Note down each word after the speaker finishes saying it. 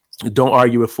Don't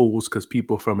argue with fools because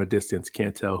people from a distance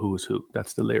can't tell who is who.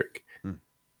 That's the lyric.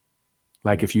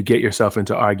 Like if you get yourself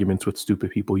into arguments with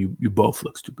stupid people, you both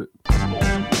look stupid.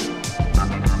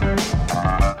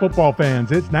 Football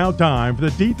fans, it's now time for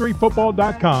the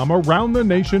D3Football.com Around the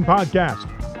Nation podcast.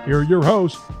 Here are your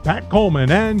hosts, Pat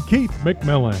Coleman and Keith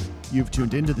McMillan. You've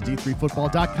tuned into the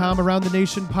D3Football.com Around the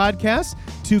Nation podcast.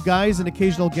 Two guys and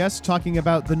occasional guests talking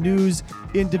about the news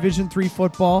in Division III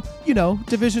football. You know,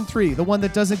 Division III, the one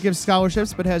that doesn't give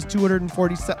scholarships but has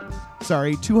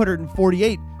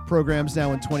 248 programs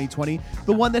now in 2020.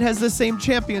 The one that has the same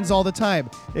champions all the time,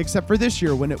 except for this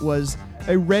year when it was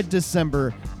a red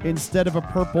December instead of a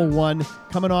purple one,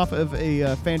 coming off of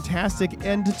a fantastic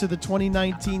end to the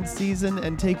 2019 season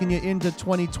and taking you into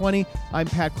 2020. I'm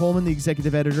Pat Coleman, the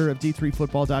executive editor of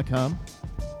D3Football.com.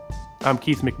 I'm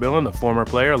Keith McMillan, the former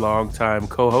player, longtime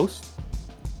co-host.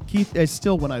 Keith,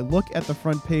 still, when I look at the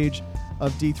front page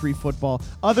of D3 Football,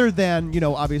 other than,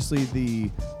 obviously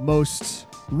the most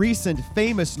recent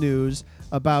famous news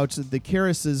about the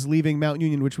Karrases leaving Mount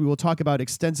Union, which we will talk about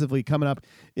extensively coming up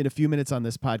in a few minutes on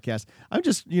this podcast. I'm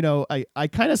just, I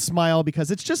kind of smile because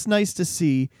it's just nice to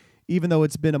see, even though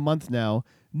it's been a month now,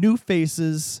 new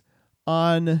faces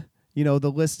on,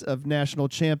 the list of national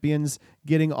champions,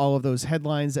 getting all of those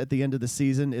headlines at the end of the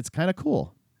season. It's kind of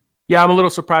cool. Yeah, I'm a little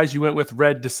surprised you went with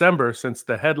Red December since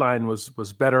the headline was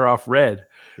better off red,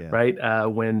 yeah. Right?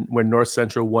 When North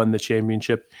Central won the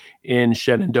championship in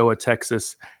Shenandoah,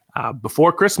 Texas,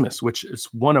 before Christmas, which is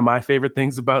one of my favorite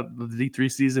things about the D3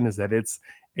 season is that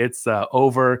it's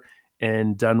over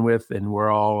and done with, and we're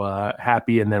all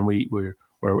happy, and then we're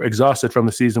exhausted from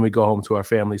the season. We go home to our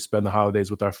families, spend the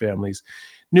holidays with our families.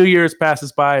 New Year's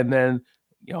passes by, and then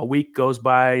a week goes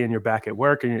by, and you're back at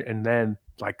work, and then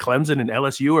like Clemson and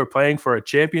LSU are playing for a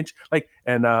championship,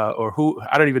 or who,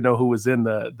 I don't even know who was in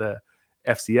the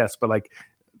FCS, but like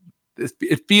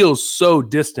it feels so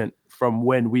distant from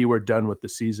when we were done with the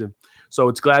season. So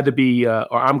it's glad to be,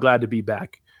 I'm glad to be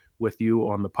back with you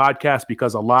on the podcast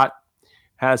because a lot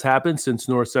has happened since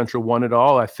North Central won it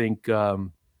all. I think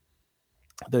the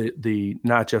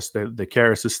not just the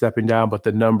Karrases stepping down, but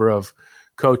the number of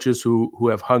coaches who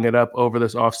have hung it up over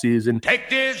this offseason. Take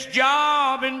this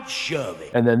job and shove it.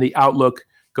 And then the outlook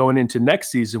going into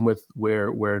next season with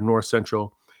where North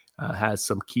Central has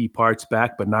some key parts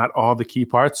back, but not all the key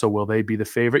parts. So will they be the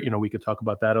favorite? We could talk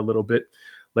about that a little bit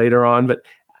later on. But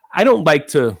I don't like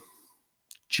to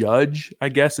judge, I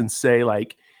guess, and say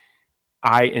like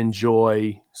I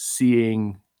enjoy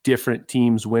seeing different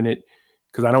teams win it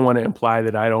because I don't want to imply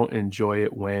that I don't enjoy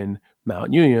it when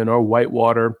Mount Union or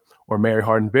Whitewater or Mary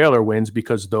Hardin Baylor wins,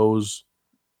 because those,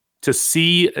 to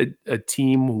see a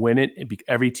team win it,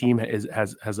 every team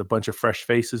has a bunch of fresh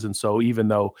faces. And so even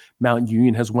though Mount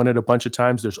Union has won it a bunch of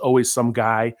times, there's always some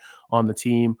guy on the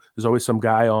team. There's always some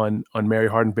guy on Mary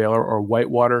Hardin Baylor or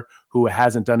Whitewater who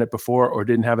hasn't done it before or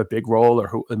didn't have a big role or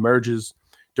who emerges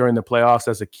during the playoffs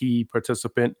as a key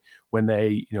participant when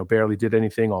they barely did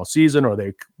anything all season or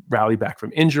they rally back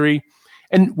from injury.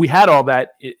 And we had all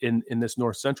that in this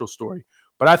North Central story.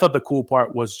 But I thought the cool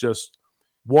part was just,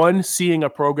 one, seeing a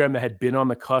program that had been on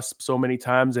the cusp so many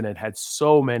times and it had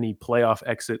so many playoff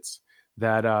exits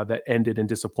that ended in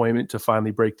disappointment to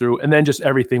finally break through. And then just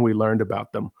everything we learned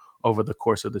about them over the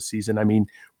course of the season. I mean,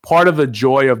 part of the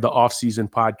joy of the off-season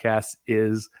podcast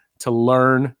is to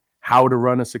learn how to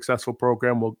run a successful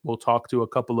program. We'll talk to a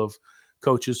couple of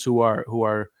coaches who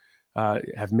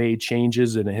have made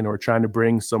changes and are trying to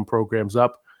bring some programs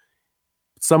up.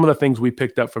 Some of the things we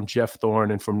picked up from Jeff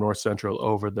Thorne and from North Central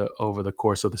over the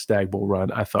course of the Stag Bowl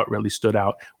run, I thought really stood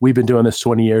out. We've been doing this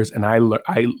 20 years, and I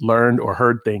learned or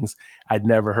heard things I'd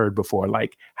never heard before,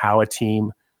 like how a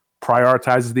team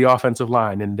prioritizes the offensive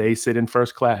line, and they sit in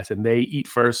first class, and they eat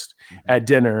first at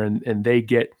dinner, and they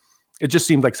get – it just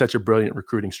seemed like such a brilliant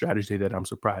recruiting strategy that I'm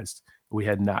surprised we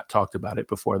had not talked about it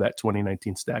before that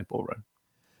 2019 Stag Bowl run.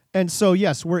 And so,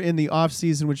 yes, we're in the off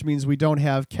season, which means we don't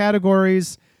have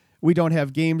categories. We don't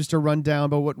have games to run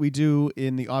down, but what we do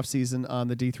in the offseason on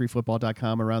the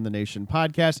D3Football.com Around the Nation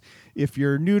podcast, if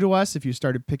you're new to us, if you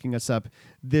started picking us up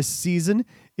this season,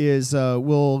 is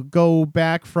we'll go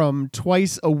back from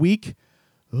twice a week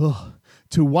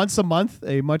to once a month,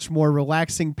 a much more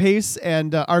relaxing pace,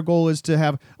 and our goal is to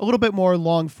have a little bit more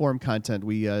long-form content.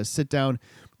 We sit down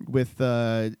with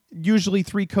usually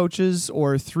three coaches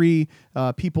or three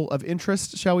people of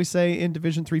interest, shall we say, in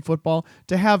Division III football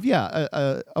to have,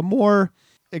 a more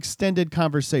extended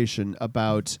conversation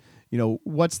about,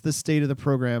 what's the state of the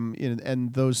program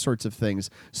and those sorts of things.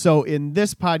 So in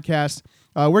this podcast,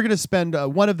 we're going to spend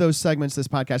one of those segments, this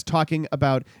podcast, talking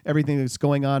about everything that's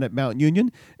going on at Mount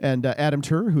Union. And Adam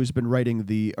Turr, who's been writing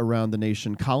the Around the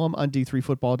Nation column on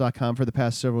D3Football.com for the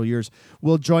past several years,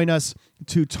 will join us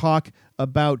to talk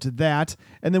about that.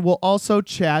 And then we'll also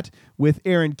chat with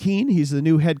Aaron Keene. He's the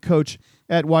new head coach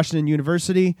at Washington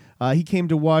University. He came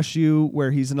to WashU,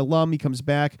 where he's an alum. He comes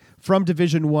back from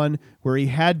Division I, where he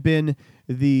had been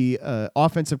the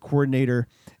offensive coordinator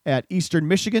at Eastern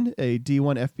Michigan, a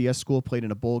D1 FBS school, played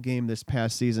in a bowl game this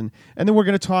past season. And then we're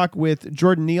going to talk with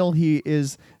Jordan Neal. He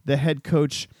is the head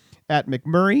coach at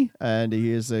McMurray, and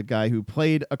he is a guy who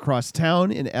played across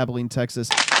town in Abilene,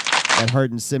 Texas at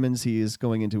Hardin-Simmons. He is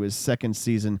going into his second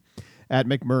season at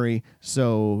McMurray.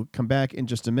 So come back in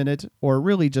just a minute, or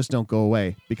really just don't go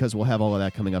away, because we'll have all of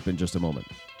that coming up in just a moment.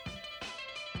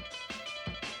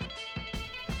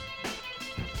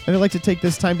 And I'd like to take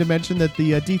this time to mention that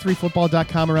the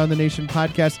D3Football.com Around the Nation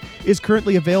podcast is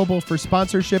currently available for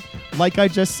sponsorship. Like I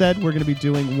just said, we're going to be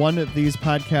doing one of these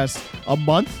podcasts a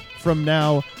month from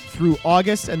now through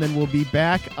August, and then we'll be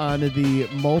back on the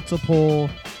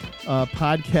multiple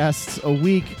podcasts a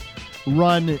week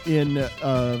run in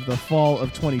the fall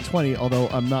of 2020, although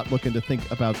I'm not looking to think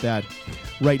about that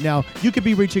right now. You could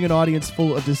be reaching an audience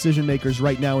full of decision makers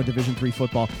right now in Division III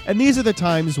football, and these are the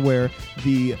times where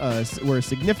where a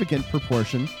significant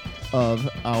proportion of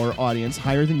our audience,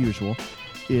 higher than usual,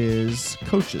 is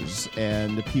coaches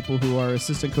and people who are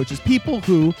assistant coaches, people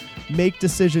who make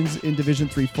decisions in Division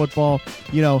III football.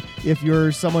 If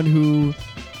you're someone who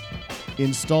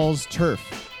installs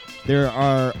turf, there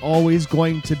are always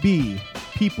going to be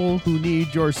people who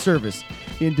need your service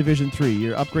in Division III.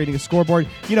 You're upgrading a scoreboard.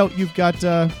 You've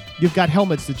got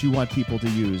helmets that you want people to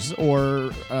use, or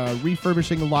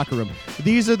refurbishing a locker room.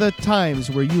 These are the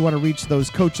times where you want to reach those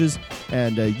coaches,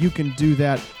 and you can do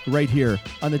that right here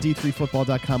on the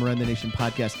D3Football.com Around the Nation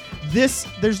podcast.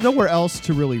 There's nowhere else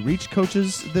to really reach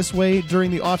coaches this way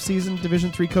during the offseason,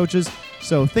 Division III coaches.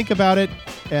 So think about it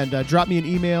and drop me an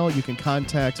email. You can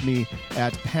contact me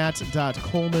at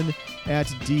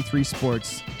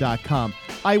pat.coleman@d3sports.com.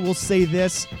 I will say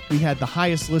this: we had the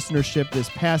highest listenership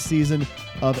this past season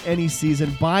of any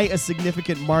season by a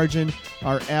significant margin.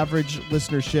 Our average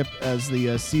listenership as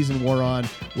the season wore on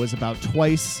was about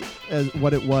twice as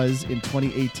what it was in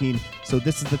 2018. So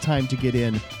this is the time to get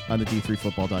in on the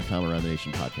D3Football.com Around the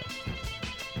Nation podcast.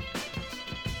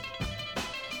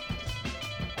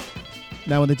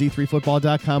 Now on the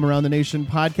D3Football.com Around the Nation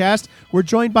podcast, we're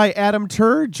joined by Adam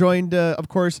Turr, joined, of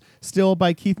course, still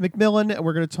by Keith McMillan. And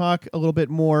we're going to talk a little bit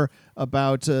more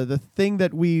about the thing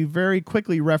that we very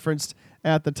quickly referenced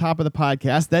at the top of the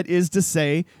podcast. That is to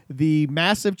say, the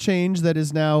massive change that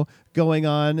is now going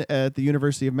on at the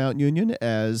University of Mount Union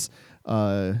as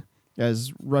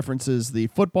references the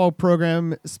football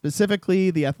program, specifically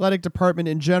the athletic department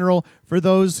in general. For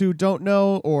those who don't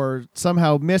know or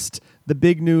somehow missed the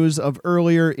big news of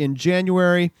earlier in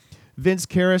January, Vince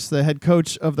Karras, the head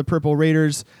coach of the Purple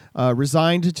Raiders,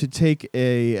 resigned to take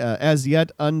a as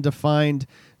yet undefined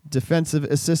defensive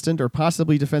assistant or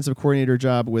possibly defensive coordinator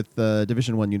job with the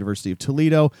Division I University of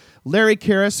Toledo. Larry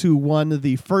Karras, who won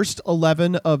the first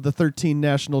 11 of the 13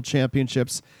 national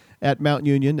championships at Mount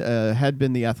Union, had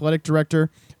been the athletic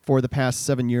director for the past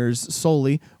 7 years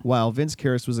solely, while Vince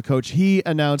Karras was a coach. He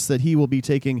announced that he will be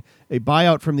taking a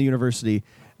buyout from the university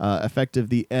effective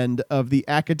the end of the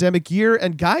academic year.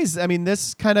 And guys, I mean,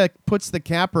 this kind of puts the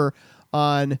capper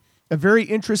on a very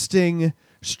interesting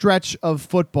stretch of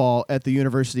football at the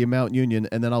University of Mount Union,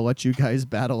 and then I'll let you guys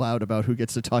battle out about who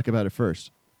gets to talk about it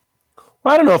first.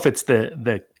 Well, I don't know if it's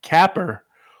the capper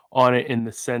on it in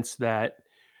the sense that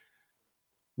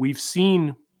we've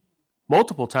seen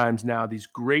multiple times now these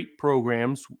great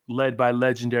programs led by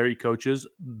legendary coaches.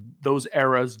 Those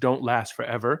eras don't last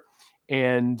forever,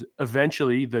 and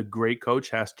eventually the great coach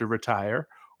has to retire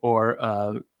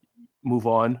or move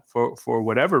on for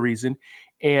whatever reason.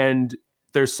 And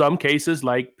there's some cases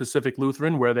like Pacific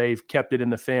Lutheran where they've kept it in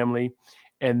the family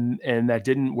and that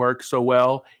didn't work so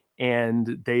well.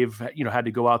 And they've, had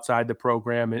to go outside the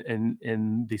program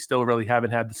and they still really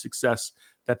haven't had the success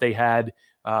that they had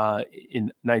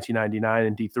in 1999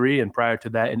 in D3 and prior to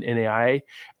that in NAIA.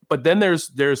 But then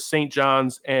there's St.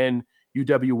 John's and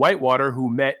UW Whitewater, who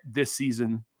met this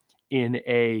season in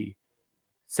a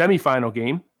semifinal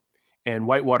game, and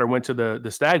Whitewater went to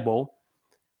the Stag Bowl.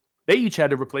 They each had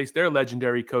to replace their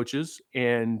legendary coaches,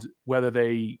 and whether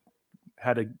they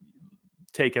had to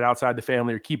take it outside the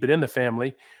family or keep it in the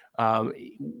family,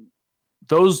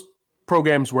 those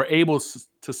programs were able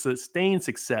to sustain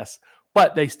success,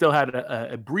 but they still had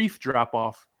a brief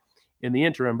drop-off in the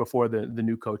interim before the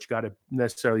new coach got it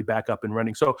necessarily back up and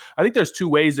running. So I think there's two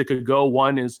ways it could go.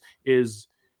 One is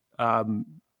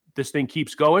this thing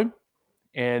keeps going,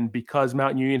 and because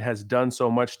Mount Union has done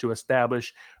so much to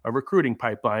establish a recruiting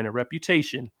pipeline, a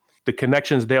reputation, the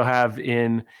connections they'll have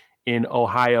in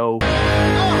Ohio,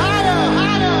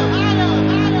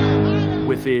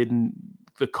 within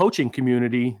the coaching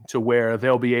community, to where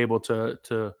they'll be able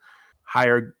to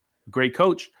hire a great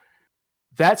coach.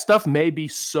 That stuff may be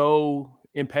so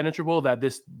impenetrable that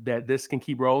this can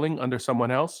keep rolling under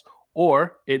someone else,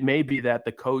 or it may be that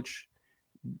the coach,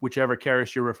 whichever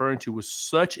Karras you're referring to, was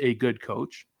such a good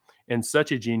coach and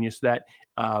such a genius that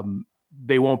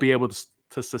they won't be able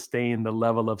to sustain the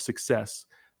level of success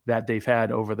that they've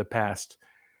had over the past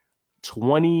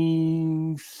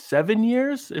 27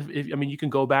 years. I mean, you can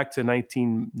go back to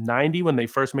 1990 when they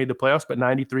first made the playoffs, but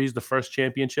 93 is the first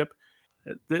championship.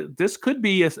 This could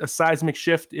be a seismic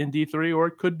shift in D3, or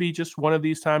it could be just one of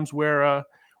these times where a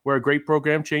great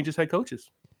program changes head coaches.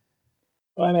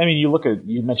 Well, I mean,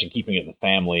 you mentioned keeping it in the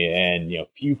family, and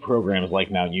few programs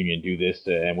like Mount Union do this,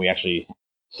 and we actually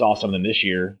saw some of them this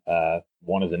year.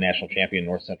 One is the national champion,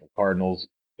 North Central Cardinals.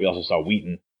 We also saw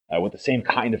Wheaton with the same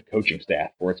kind of coaching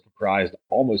staff, where it's comprised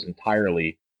almost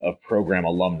entirely of program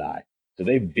alumni. So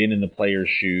they've been in the players'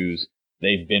 shoes.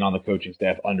 They've been on the coaching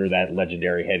staff under that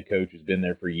legendary head coach who's been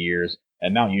there for years.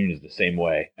 And Mount Union is the same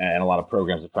way, and a lot of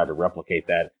programs have tried to replicate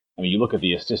that. I mean, you look at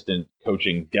the assistant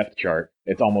coaching depth chart,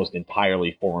 it's almost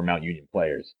entirely former Mount Union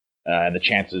players. And the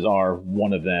chances are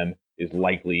one of them is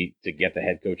likely to get the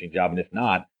head coaching job. And if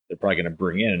not, they're probably going to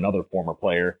bring in another former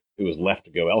player who is left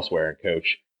to go elsewhere and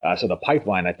coach. So the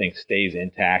pipeline, I think, stays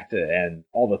intact, and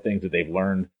all the things that they've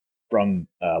learned from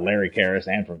Larry Karras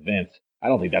and from Vince, I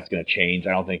don't think that's going to change.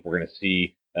 I don't think we're going to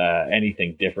see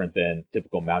anything different than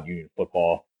typical Mount Union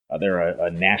football. They're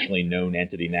a nationally known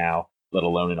entity now, let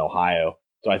alone in Ohio.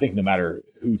 So I think no matter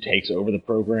who takes over the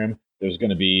program, there's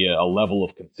going to be a level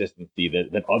of consistency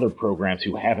that other programs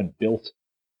who haven't built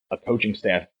a coaching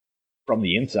staff from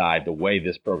the inside the way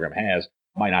this program has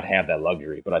might not have that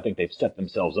luxury. But I think they've set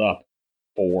themselves up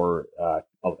for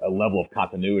a level of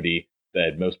continuity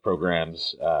that most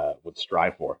programs would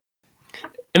strive for.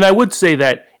 And I would say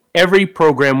that every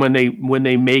program, when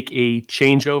they make a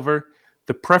changeover,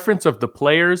 the preference of the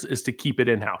players is to keep it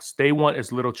in-house. They want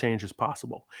as little change as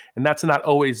possible. And that's not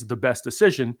always the best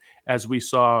decision, as we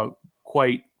saw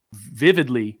quite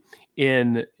vividly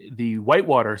in the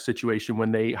Whitewater situation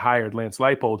when they hired Lance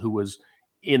Leipold, who was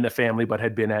in the family but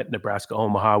had been at Nebraska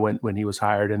Omaha when he was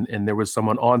hired. And there was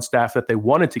someone on staff that they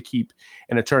wanted to keep.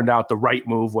 And it turned out the right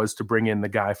move was to bring in the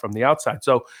guy from the outside.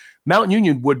 So Mount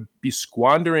Union would be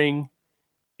squandering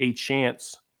a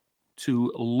chance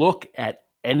to look at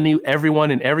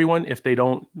everyone if they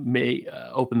don't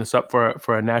open this up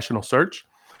for a national search.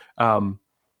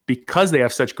 Because they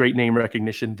have such great name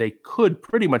recognition, they could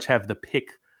pretty much have the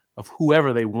pick of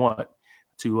whoever they want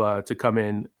to come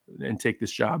in and take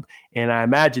this job. And I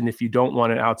imagine if you don't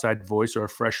want an outside voice or a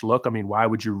fresh look, I mean, why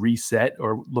would you reset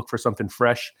or look for something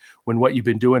fresh when what you've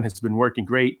been doing has been working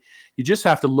great? You just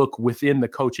have to look within the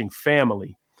coaching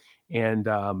family. And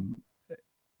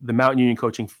the Mount Union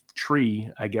coaching tree,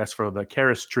 I guess, for the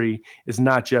Karras tree, is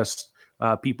not just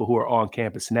people who are on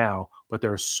campus now, but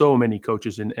there are so many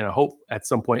coaches. And I hope at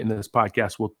some point in this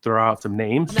podcast we'll throw out some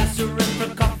names.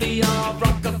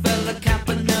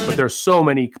 But there's so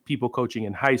many people coaching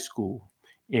in high school,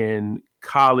 in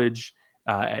college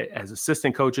as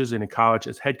assistant coaches, and in college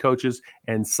as head coaches.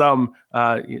 And some,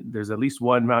 there's at least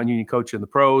one Mount Union coach in the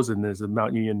pros, and there's a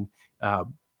Mount Union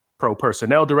pro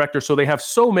personnel director. So they have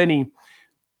so many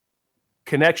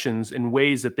connections and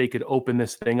ways that they could open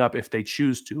this thing up if they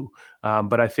choose to.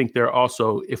 But I think they're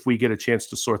also, if we get a chance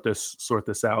to sort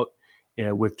this out,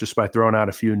 with just by throwing out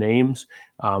a few names,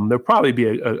 there'll probably be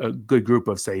a good group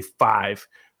of, say, 5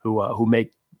 who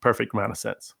make perfect amount of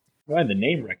sense. Well, and the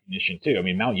name recognition too. I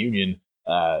mean, Mount Union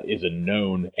is a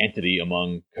known entity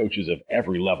among coaches of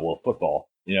every level of football.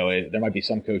 There might be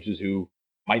some coaches who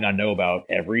might not know about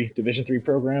every Division III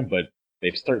program, but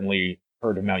they've certainly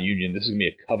heard of Mount Union. This is going to be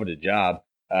a coveted job,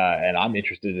 and I'm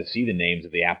interested to see the names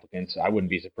of the applicants. I wouldn't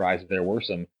be surprised if there were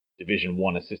some Division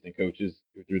I assistant coaches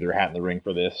who threw their hat in the ring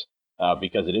for this,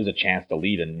 because it is a chance to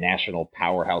lead a national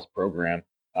powerhouse program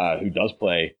who does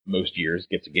play most years,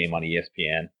 gets a game on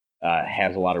ESPN,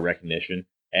 has a lot of recognition.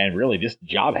 And really, this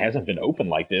job hasn't been open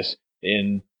like this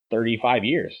in 35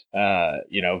 years.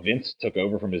 Vince took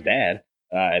over from his dad,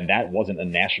 and that wasn't a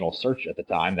national search at the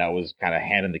time. That was kind of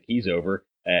handing the keys over,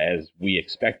 as we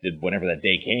expected whenever that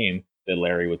day came that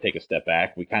Larry would take a step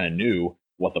back. We kind of knew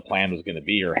what the plan was going to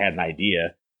be, or had an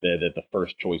idea. that the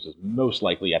first choice was most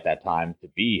likely at that time to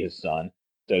be his son.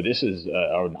 So this is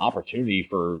an opportunity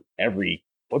for every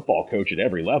football coach at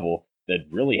every level that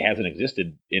really hasn't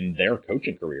existed in their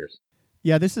coaching careers.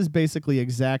 Yeah, this is basically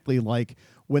exactly like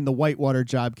when the Whitewater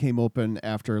job came open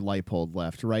after Leipold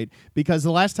left, right? Because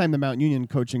the last time the Mount Union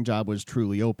coaching job was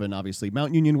truly open, obviously,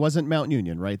 Mount Union wasn't Mount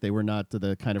Union, right? They were not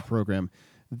the kind of program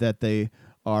that they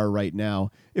are right now.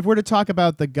 If we're to talk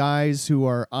about the guys who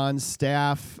are on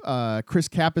staff, Chris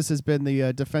Kappas has been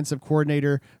the defensive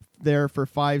coordinator there for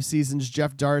 5 seasons.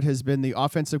 Jeff Dart has been the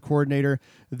offensive coordinator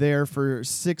there for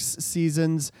 6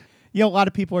 seasons. A lot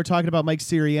of people are talking about Mike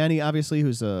Sirianni, obviously,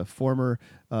 who's a former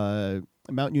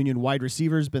Mount Union wide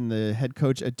receiver, has been the head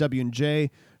coach at W&J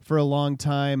for a long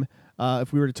time.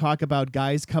 If we were to talk about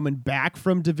guys coming back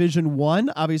from Division I,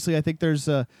 obviously, I think there's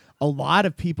a lot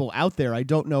of people out there. I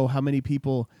don't know how many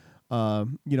people,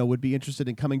 would be interested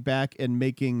in coming back and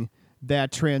making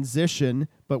that transition,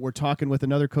 but we're talking with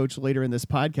another coach later in this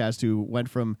podcast who went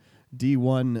from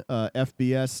D1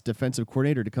 FBS defensive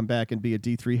coordinator to come back and be a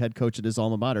D3 head coach at his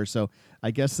alma mater. So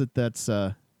I guess that's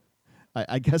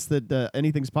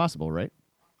anything's possible, right?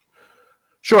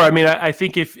 Sure. I mean, I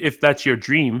think if that's your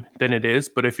dream, then it is.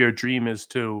 But if your dream is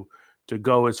to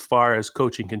go as far as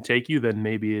coaching can take you, then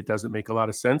maybe it doesn't make a lot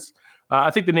of sense.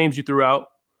 I think the names you threw out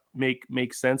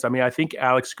make sense. I mean, I think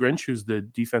Alex Grinch, who's the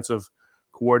defensive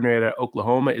coordinator at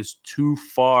Oklahoma, is too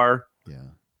far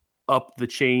up the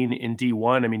chain in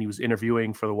D1. I mean, he was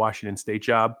interviewing for the Washington State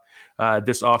job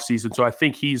this offseason. So I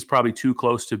think he's probably too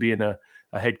close to being a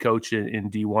head coach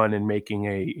in D1 and making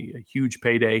a huge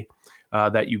payday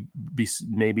that you be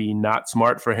maybe not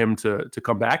smart for him to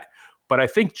come back. But I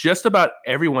think just about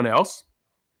everyone else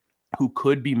who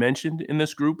could be mentioned in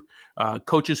this group,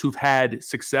 coaches who've had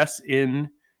success in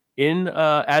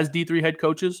as D3 head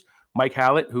coaches, Mike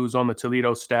Hallett, who's on the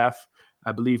Toledo staff,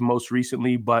 I believe most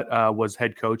recently, but was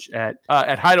head coach at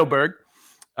Heidelberg.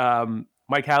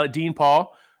 Mike Hallett, Dean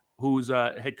Paul, who's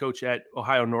head coach at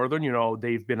Ohio Northern.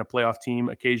 They've been a playoff team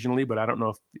occasionally, but I don't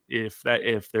know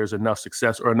if there's enough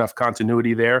success or enough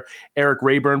continuity there. Eric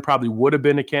Rayburn probably would have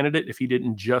been a candidate if he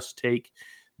didn't just take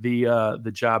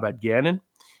the job at Gannon.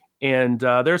 And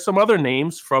there's some other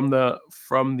names from the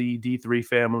D3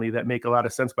 family that make a lot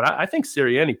of sense, but I think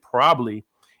Sirianni probably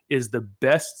is the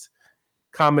best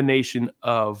combination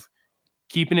of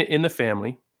keeping it in the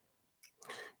family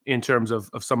in terms of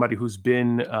somebody who's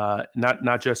been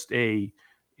not just a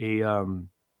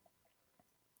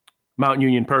Mount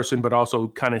Union person, but also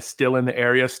kind of still in the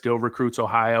area, still recruits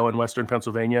Ohio and Western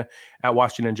Pennsylvania at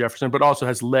Washington Jefferson, but also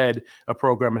has led a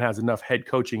program and has enough head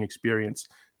coaching experience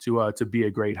to be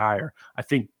a great hire. I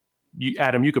think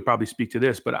Adam, you could probably speak to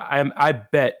this, but I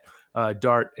bet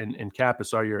Dart and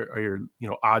Kappas are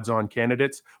your odds-on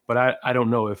candidates, but I don't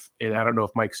know if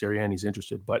Mike Sirianni's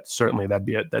interested, but certainly that'd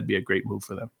be a great move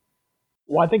for them.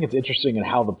 Well, I think it's interesting in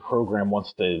how the program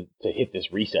wants to hit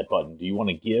this reset button. Do you want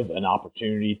to give an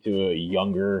opportunity to a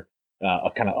younger, a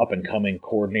kind of up and coming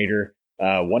coordinator?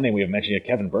 One name we have mentioned,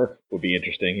 Kevin Burke, would be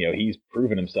interesting. He's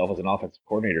proven himself as an offensive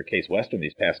coordinator at Case Western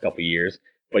these past couple of years.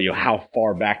 But how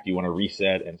far back do you want to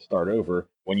reset and start over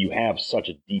when you have such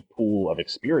a deep pool of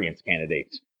experienced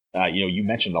candidates? You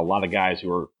mentioned a lot of guys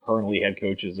who are currently head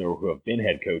coaches or who have been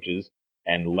head coaches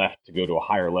and left to go to a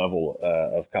higher level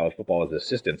of college football as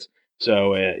assistants.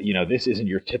 So, this isn't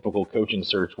your typical coaching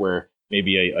search where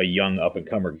maybe a young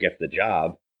up-and-comer gets the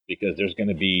job, because there's going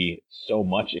to be so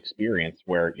much experience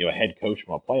where, a head coach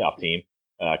from a playoff team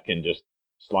can just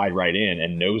slide right in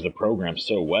and knows the program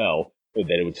so well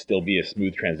that it would still be a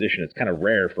smooth transition. It's kind of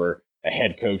rare for a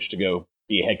head coach to go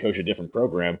be a head coach of a different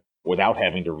program without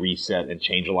having to reset and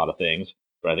change a lot of things.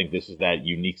 But I think this is that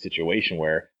unique situation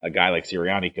where a guy like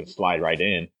Sirianni can slide right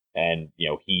in and,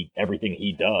 everything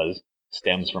he does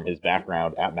stems from his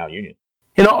background at Mount Union.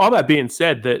 All that being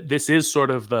said, that this is sort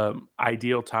of the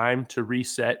ideal time to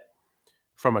reset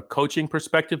from a coaching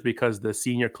perspective, because the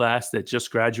senior class that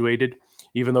just graduated,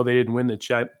 even though they didn't win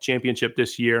the championship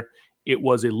this year, it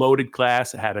was a loaded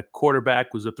class. It had a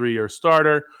quarterback, was a 3-year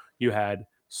starter. You had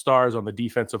stars on the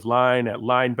defensive line at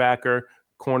linebacker,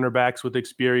 cornerbacks with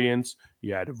experience.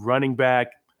 You had a running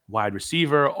back, wide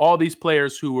receiver, all these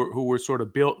players who were sort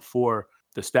of built for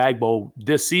the Stag Bowl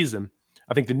this season.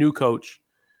 I think the new coach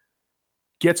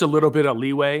gets a little bit of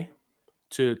leeway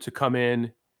to come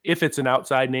in, if it's an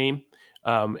outside name,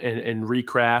 and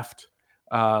recraft.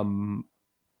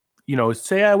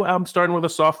 Say I'm starting with a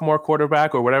sophomore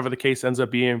quarterback or whatever the case ends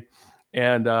up being,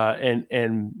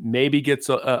 and maybe gets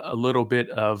a little bit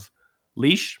of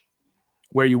leash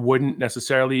where you wouldn't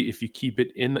necessarily if you keep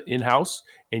it in-house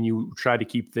and you try to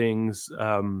keep things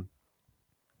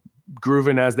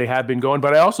grooving as they have been going.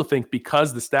 But I also think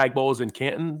because the Stag Bowl is in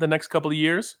Canton the next couple of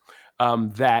years,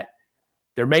 that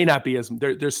there may not be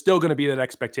there's still going to be that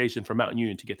expectation for Mountain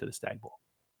Union to get to the Stag Bowl.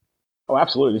 Oh,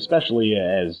 absolutely. Especially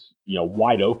as,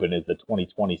 wide open as the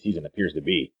 2020 season appears to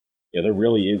be. There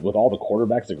really is, with all the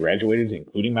quarterbacks that graduated,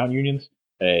 including Mountain Union's,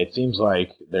 it seems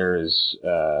like there's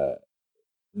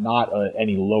not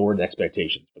any lowered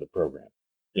expectations for the program.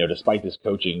 Despite this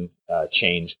coaching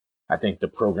change, I think the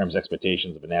program's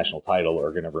expectations of a national title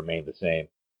are going to remain the same,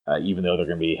 even though they're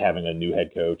going to be having a new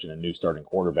head coach and a new starting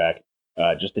quarterback.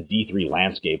 Just the D3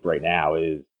 landscape right now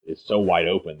is so wide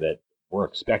open that we're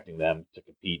expecting them to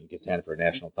compete and contend for a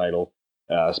national title,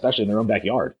 especially in their own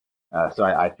backyard. So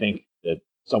I think that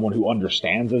someone who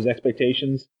understands those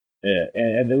expectations,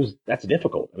 that's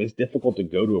difficult. I mean, it's difficult to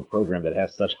go to a program that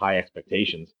has such high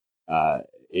expectations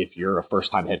if you're a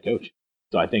first-time head coach.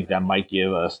 So I think that might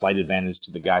give a slight advantage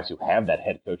to the guys who have that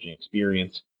head coaching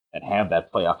experience and have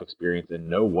that playoff experience and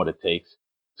know what it takes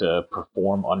to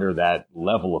perform under that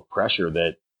level of pressure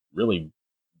that really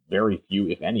very few,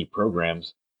 if any,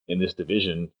 programs in this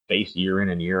division face year in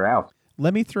and year out.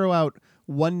 Let me throw out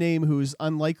one name who's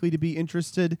unlikely to be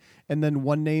interested, and then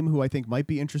one name who I think might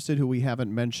be interested, who we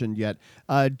haven't mentioned yet.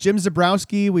 Jim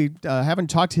Zebrowski. We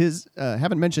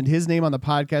haven't mentioned his name on the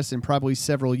podcast in probably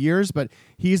several years, but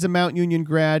he's a Mount Union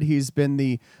grad. He's been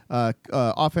the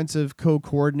offensive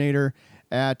co-coordinator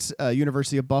at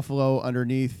University of Buffalo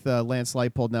underneath Lance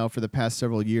Leipold now for the past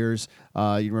several years.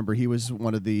 You remember he was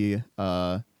one of the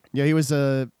he was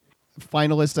a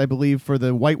finalist, I believe, for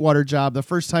the Whitewater job the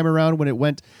first time around when it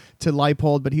went to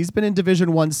Leipold, but he's been in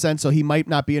Division I since, so he might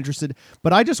not be interested.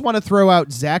 But I just want to throw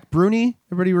out Zach Bruni.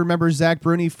 Everybody remembers Zach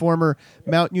Bruni, former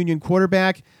Mount Union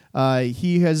quarterback.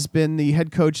 He has been the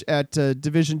head coach at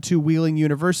Division II Wheeling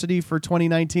University for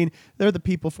 2019. They're the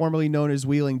people formerly known as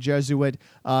Wheeling Jesuit.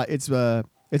 It's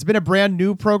been a brand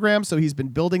new program, so he's been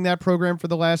building that program for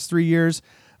the last 3 years.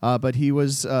 But he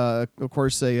was, of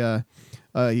course,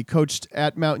 he coached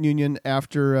at Mount Union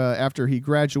after he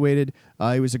graduated.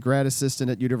 He was a grad assistant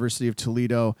at University of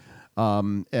Toledo,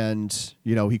 and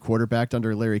he quarterbacked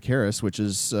under Larry Karras, which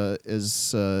is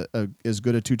as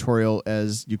good a tutorial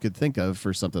as you could think of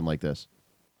for something like this.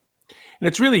 And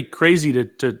it's really crazy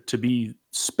to be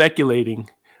speculating,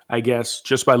 I guess,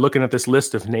 just by looking at this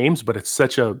list of names. But it's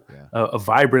such a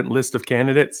vibrant list of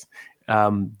candidates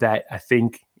that I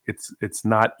think it's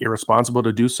not irresponsible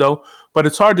to do so, but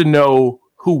it's hard to know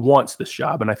who wants this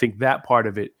job. And I think that part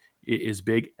of it is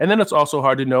big. And then it's also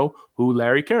hard to know who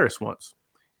Larry Karras wants,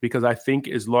 because I think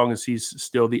as long as he's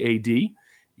still the AD,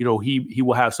 he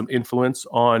will have some influence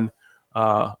on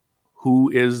who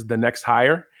is the next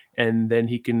hire. And then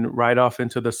he can ride off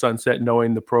into the sunset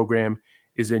knowing the program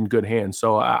is in good hands.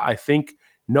 So I think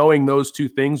knowing those two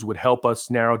things would help us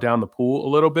narrow down the pool a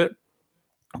little bit.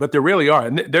 But there really are.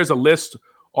 And there's a list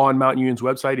on Mount Union's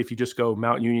website. If you just go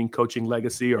Mount Union coaching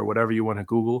legacy or whatever you want to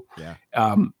Google,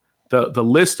 the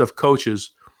list of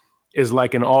coaches is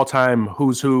like an all-time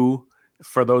who's who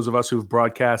for those of us who've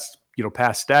broadcast,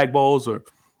 past Stag Bowls.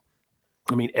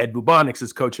 Ed Bubonics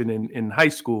is coaching in high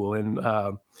school, and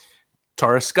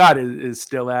Taurus Scott is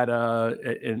still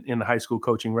in the high school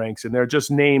coaching ranks, and there are just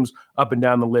names up and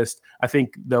down the list. I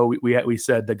think though we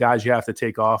said the guys you have to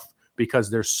take off because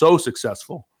they're so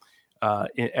successful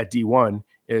at D1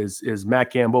 is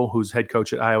Matt Campbell, who's head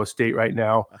coach at Iowa State right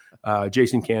now,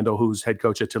 Jason Candle, who's head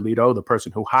coach at Toledo, the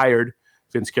person who hired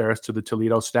Vince Karras to the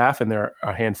Toledo staff, and there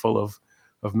are a handful of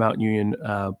Mount Union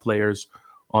players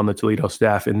on the Toledo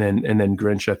staff, and then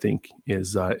Grinch, I think,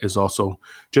 is also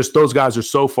just, those guys are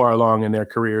so far along in their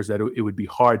careers that it would be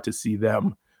hard to see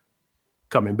them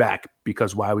coming back,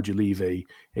 because why would you leave a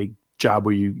job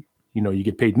where you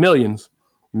get paid millions?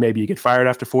 Maybe you get fired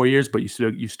after 4 years, but you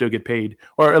still get paid,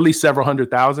 or at least several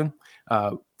 $100,000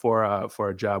 for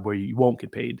a job where you won't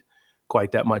get paid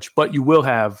quite that much, but you will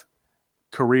have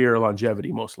career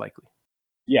longevity most likely.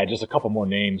 Yeah, just a couple more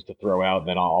names to throw out, and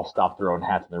then I'll stop throwing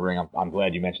hats in the ring. I'm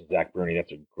glad you mentioned Zach Bruni.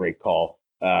 That's a great call.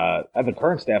 At the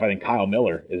current staff, I think Kyle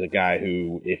Miller is a guy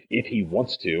who, if he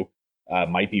wants to,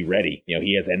 might be ready.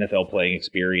 He has NFL playing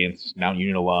experience, Mount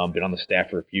Union alum, been on the staff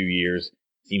for a few years,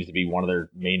 seems to be one of their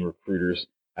main recruiters.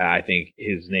 I think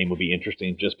his name would be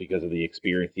interesting just because of the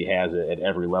experience he has at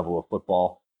every level of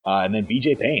football. And then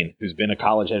BJ Payne, who's been a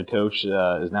college head coach,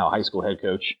 is now a high school head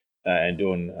coach and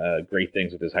doing great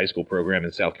things with his high school program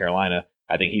in South Carolina.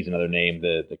 I think he's another name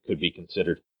that could be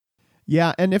considered.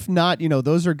 Yeah, and if not,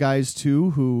 those are guys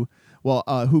too who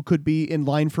who could be in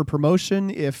line for promotion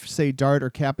if, say, Dart or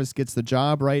Kappas gets the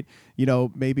job, right?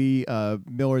 Maybe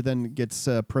Miller then gets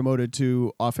promoted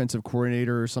to offensive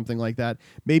coordinator or something like that.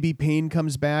 Maybe Payne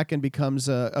comes back and becomes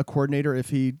a coordinator if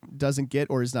he doesn't get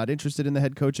or is not interested in the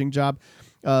head coaching job.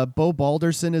 Bo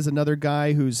Balderson is another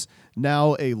guy who's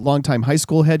now a longtime high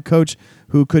school head coach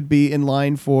who could be in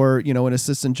line for, an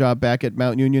assistant job back at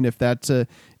Mount Union if that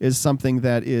is something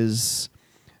that is,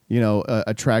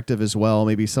 attractive as well.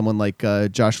 Maybe someone like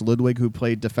Josh Ludwig, who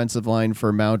played defensive line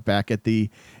for Mount back at the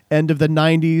end of the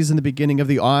 90s and the beginning of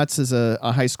the aughts as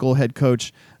a high school head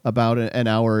coach about an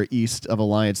hour east of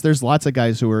Alliance. There's lots of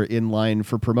guys who are in line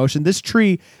for promotion. This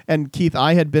tree, and Keith,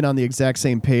 I had been on the exact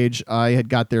same page. I had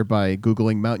got there by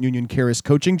Googling Mount Union Karis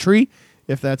coaching tree,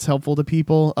 if that's helpful to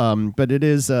people. But it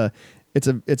is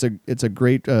it's a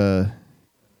great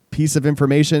piece of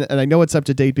information, and I know it's up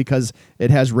to date because it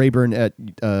has Rayburn at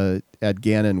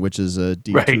Gannon, which is a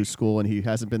D2 school, and he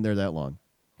hasn't been there that long.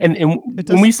 And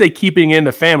when we say keeping in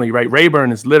the family, right?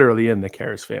 Rayburn is literally in the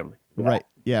Karis family. Right.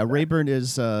 Yeah. Rayburn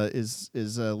is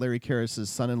Larry Karras'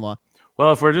 son-in-law.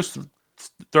 Well, if we're just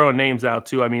throwing names out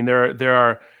too, I mean, there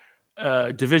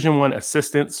are Division I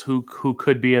assistants who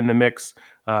could be in the mix.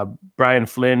 Brian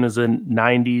Flynn is a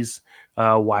 '90s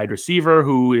wide receiver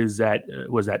who was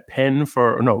at Penn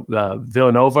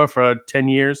Villanova for 10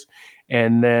 years,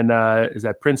 and then is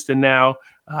at Princeton now.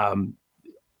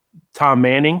 Tom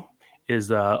Manning is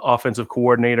offensive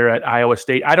coordinator at Iowa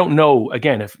State. I don't know,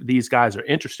 again, if these guys are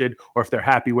interested or if they're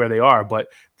happy where they are, but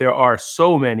there are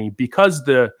so many because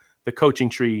the coaching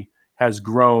tree has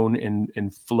grown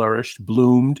and flourished,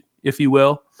 bloomed, if you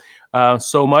will,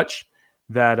 so much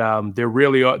that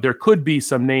there could be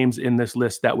some names in this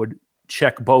list that would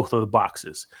check both of the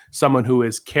boxes. Someone who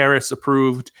is Karis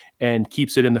approved and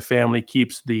keeps it in the family,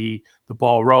 keeps the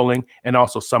ball rolling, and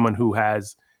also someone who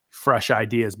has fresh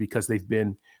ideas because they've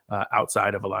been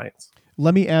outside of Alliance.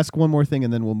 Let me ask one more thing,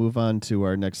 and then we'll move on to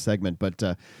our next segment. But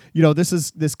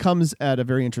this comes at a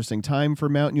very interesting time for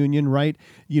Mount Union, right?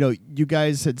 You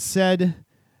guys had said,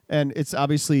 and it's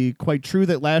obviously quite true,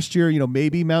 that last year,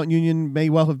 maybe Mount Union may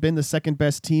well have been the second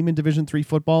best team in Division III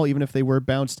football, even if they were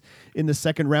bounced in the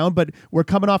second round. But we're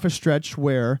coming off a stretch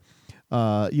where,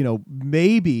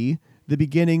 maybe the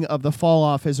beginning of the fall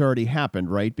off has already happened,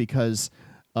 right? Because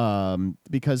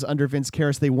under Vince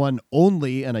Karras, they won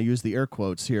only, and I use the air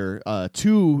quotes here,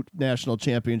 2 national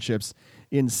championships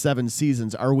in 7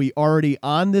 seasons. Are we already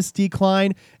on this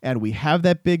decline and we have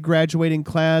that big graduating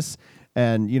class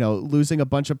and, losing a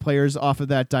bunch of players off of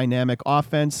that dynamic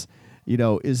offense?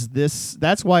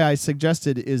 That's why I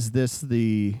suggested, is this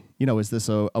a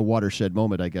watershed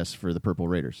moment, I guess, for the Purple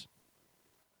Raiders?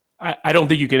 I don't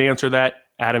think you can answer that.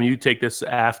 Adam, you take this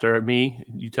after me.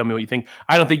 You tell me what you think.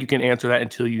 I don't think you can answer that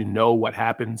until you know what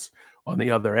happens on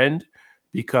the other end,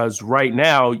 because right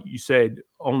now you said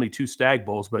only 2 Stag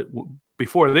Bowls, but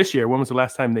before this year, when was the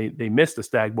last time they missed a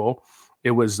Stag Bowl?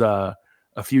 It was a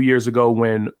few years ago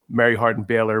when Mary Hardin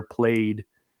Baylor played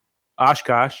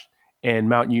Oshkosh, and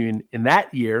Mount Union in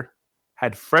that year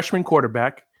had freshman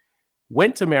quarterback,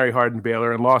 went to Mary Hardin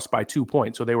Baylor and lost by 2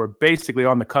 points. So they were basically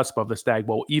on the cusp of the Stag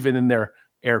Bowl, even in their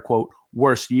air quote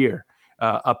worst year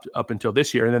up until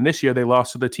this year. And then this year they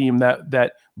lost to the team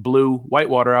that blew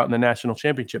Whitewater out in the national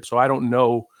championship. So I don't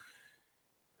know.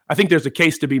 I think there's a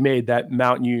case to be made that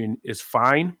Mount Union is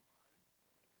fine,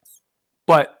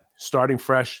 but starting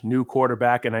fresh, new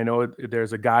quarterback, and I know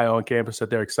there's a guy on campus that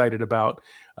they're excited about.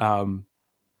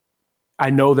 I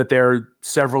know that they're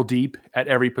several deep at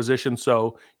every position.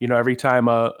 So, every time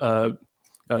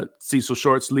Cecil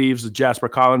Shorts leaves, Jasper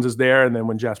Collins is there. And then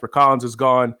when Jasper Collins is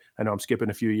gone, I know I'm skipping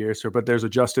a few years here, but there's a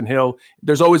Justin Hill.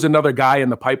 There's always another guy in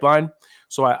the pipeline.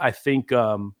 So I think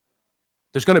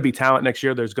there's going to be talent next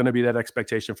year. There's going to be that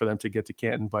expectation for them to get to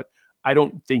Canton. But I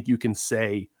don't think you can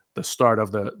say the start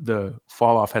of the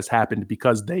fall off has happened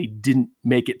because they didn't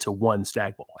make it to 1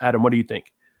 Stag Bowl. Adam, what do you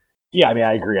think? Yeah, I mean,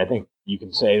 I agree. I think you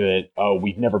can say that,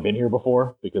 we've never been here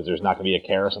before because there's not going to be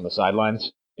a Karras on the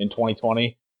sidelines in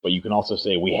 2020. But you can also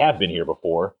say we have been here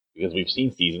before because we've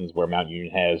seen seasons where Mount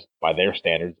Union has, by their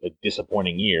standards, a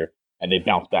disappointing year, and they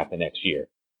bounce back the next year.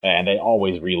 And they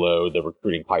always reload. The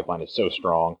recruiting pipeline is so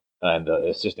strong. And the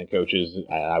assistant coaches,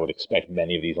 I would expect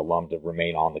many of these alums to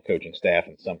remain on the coaching staff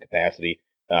in some capacity.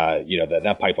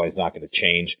 That pipeline is not going to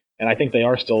change. And I think they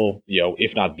are still,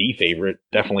 if not the favorite,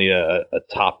 definitely a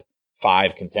top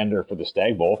 5 contender for the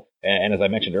Stag Bowl. And as I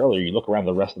mentioned earlier, you look around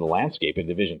the rest of the landscape in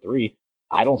Division III,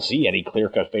 I don't see any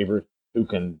clear-cut favorite who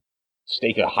can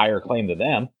stake a higher claim to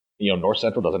them. North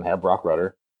Central doesn't have Brock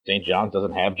Rudder. St. John's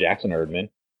doesn't have Jackson Erdman.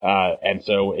 And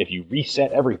so if you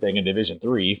reset everything in Division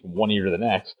III from one year to the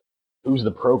next, who's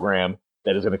the program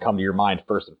that is going to come to your mind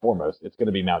first and foremost? It's going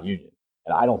to be Mount Union.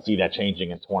 And I don't see that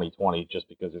changing in 2020 just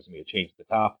because there's going to be a change at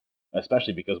the top,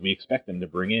 especially because we expect them to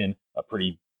bring in a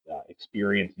pretty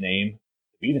experienced name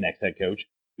to be the next head coach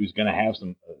who's going to have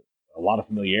a lot of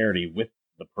familiarity with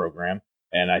the program.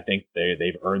 And I think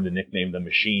they've earned the nickname the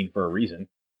Machine for a reason.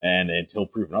 And until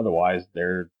proven otherwise,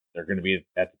 they're going to be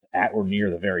at or near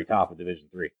the very top of Division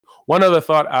III. One other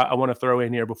thought I want to throw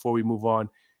in here before we move on.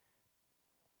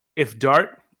 If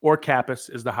Dart or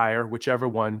Kappas is the hire, whichever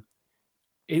one,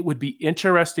 it would be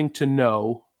interesting to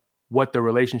know what the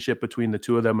relationship between the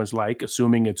two of them is like,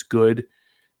 assuming it's good.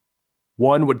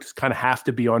 One would kind of have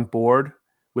to be on board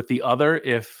with the other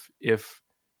if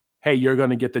hey, you're going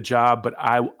to get the job, but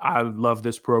I love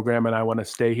this program and I want to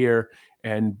stay here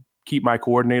and keep my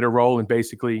coordinator role. And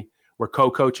basically we're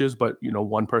co-coaches, but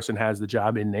one person has the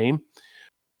job in name.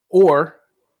 Or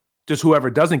does whoever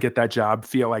doesn't get that job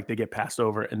feel like they get passed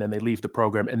over and then they leave the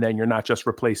program, and then you're not just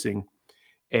replacing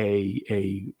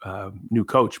a new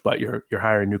coach, but you're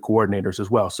hiring new coordinators as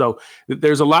well. So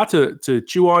there's a lot to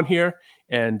chew on here,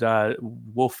 and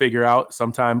we'll figure out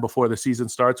sometime before the season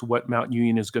starts what Mount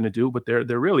Union is going to do. But there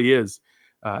really is.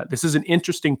 This is an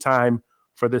interesting time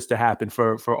for this to happen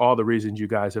for all the reasons you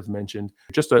guys have mentioned.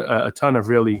 Just a ton of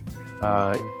really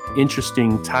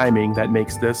interesting timing that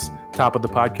makes this top of the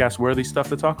podcast worthy stuff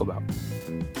to talk about.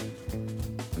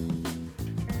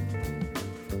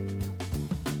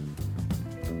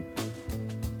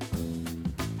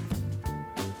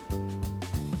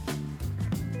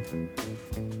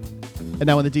 And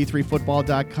now on the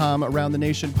D3Football.com Around the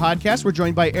Nation podcast, we're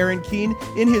joined by Aaron Keene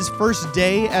in his first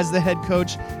day as the head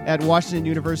coach at Washington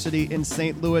University in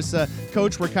St. Louis.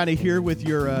 Coach, we're kind of here with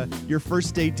your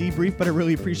first day debrief, but I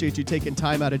really appreciate you taking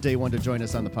time out of day one to join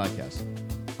us on the podcast.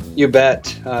 You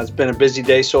bet. It's been a busy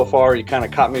day so far. You kind of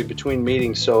caught me between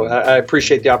meetings, so I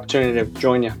appreciate the opportunity to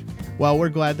join you. Well, we're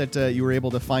glad that you were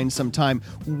able to find some time.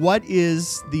 What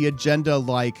is the agenda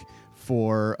like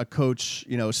for a coach,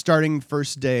 starting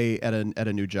first day at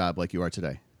a new job like you are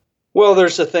today? Well,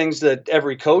 there's the things that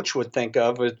every coach would think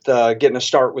of with getting a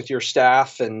start with your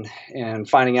staff and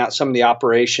finding out some of the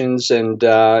operations and,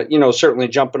 certainly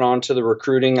jumping on to the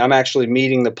recruiting. I'm actually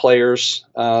meeting the players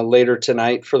later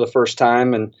tonight for the first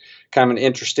time, and kind of an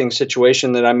interesting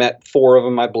situation that I met 4 of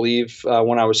them, I believe,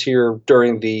 when I was here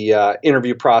during the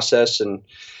interview process. And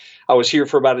I was here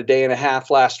for about a day and a half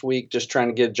last week, just trying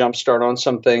to get a jump start on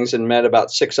some things, and met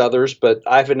about 6 others, but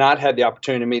I have not had the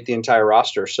opportunity to meet the entire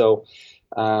roster. So,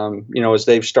 as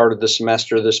they've started the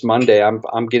semester this Monday,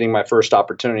 I'm getting my first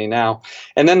opportunity now.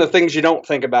 And then the things you don't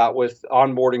think about with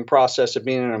onboarding process of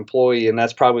being an employee, and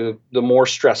that's probably the more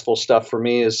stressful stuff for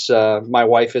me, is my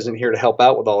wife isn't here to help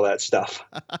out with all that stuff.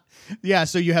 Yeah,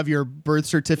 so you have your birth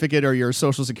certificate or your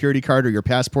social security card or your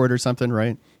passport or something,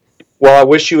 right? Well, I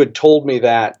wish you had told me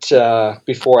that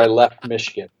before I left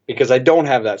Michigan, because I don't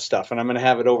have that stuff, and I'm going to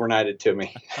have it overnighted to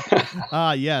me.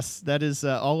 Yes, that is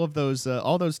all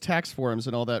those tax forms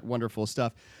and all that wonderful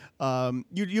stuff.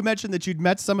 You mentioned that you'd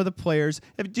met some of the players.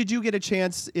 Did you get a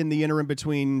chance in the interim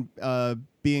between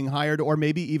being hired, or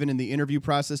maybe even in the interview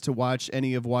process, to watch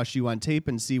any of Wash U on tape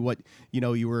and see what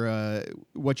you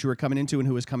were coming into and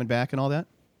who was coming back and all that?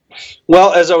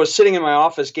 Well, as I was sitting in my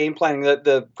office game planning,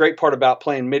 the great part about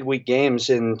playing midweek games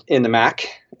in the MAC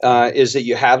is that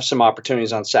you have some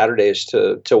opportunities on Saturdays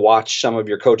to watch some of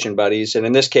your coaching buddies, and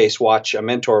in this case, watch a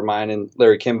mentor of mine, and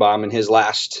Larry Kimbaum, in his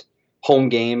last home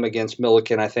game against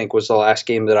Milliken, I think was the last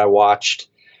game that I watched.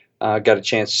 Got a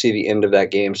chance to see the end of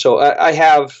that game. So I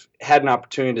have had an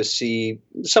opportunity to see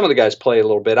some of the guys play a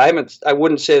little bit. I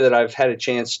wouldn't say that I've had a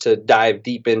chance to dive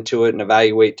deep into it and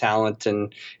evaluate talent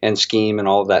and scheme and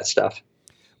all of that stuff.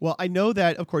 Well, I know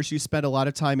that, of course, you spent a lot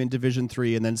of time in Division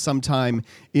III and then some time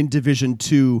in Division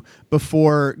II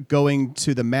before going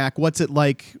to the MAC. What's it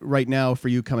like right now for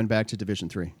you coming back to Division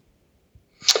III?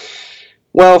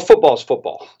 Well, football's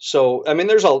football. So, I mean,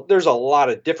 there's a lot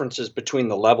of differences between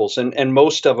the levels, and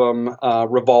most of them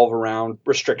revolve around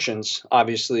restrictions,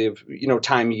 obviously, of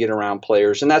time you get around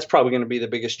players, and that's probably going to be the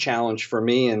biggest challenge for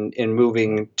me in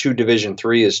moving to Division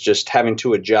III, is just having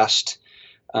to adjust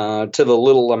to the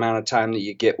little amount of time that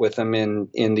you get with them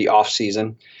in the off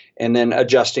season, and then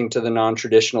adjusting to the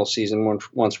non-traditional season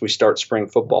once we start spring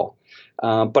football.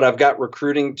 But I've got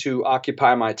recruiting to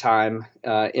occupy my time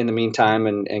in the meantime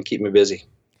and keep me busy.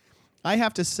 I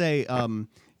have to say,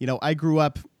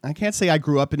 I can't say I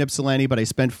grew up in Ypsilanti, but I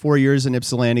spent 4 years in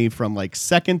Ypsilanti from like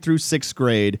 2nd through 6th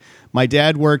grade. My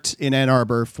dad worked in Ann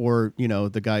Arbor for,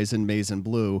 the guys in maize and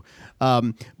blue.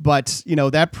 But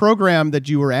that program that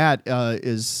you were at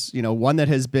is, one that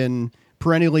has been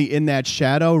perennially in that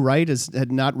shadow, right?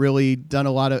 Had not really done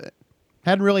a lot of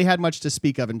Hadn't really had much to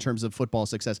speak of in terms of football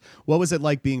success. What was it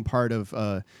like being part of,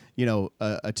 a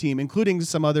team, including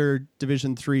some other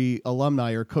Division III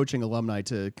alumni or coaching alumni,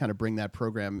 to kind of bring that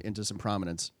program into some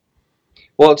prominence?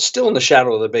 Well, it's still in the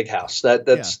shadow of the big house.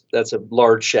 That's a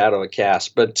large shadow to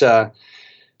cast. But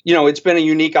it's been a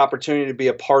unique opportunity to be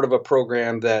a part of a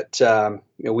program that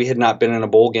we had not been in a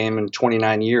bowl game in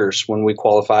 29 years when we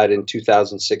qualified in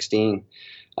 2016.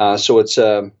 So it's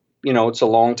a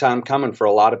long time coming for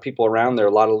a lot of people around there,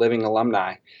 a lot of living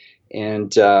alumni,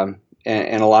 and a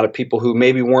lot of people who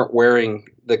maybe weren't wearing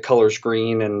the colors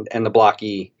green and the block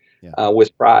E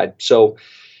with pride. So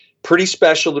pretty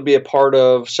special to be a part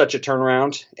of such a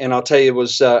turnaround. And I'll tell you, it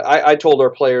was I told our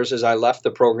players as I left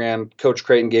the program, Coach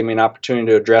Creighton gave me an opportunity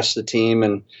to address the team.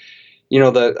 And,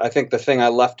 I think the thing I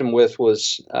left them with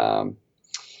was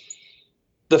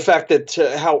the fact that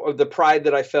how the pride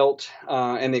that I felt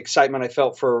and the excitement I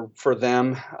felt for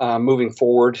them moving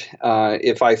forward.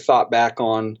 If I thought back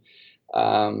on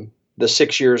the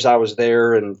 6 years I was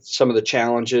there and some of the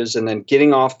challenges, and then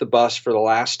getting off the bus for the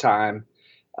last time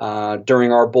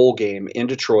during our bowl game in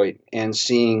Detroit and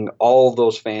seeing all of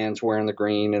those fans wearing the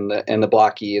green and the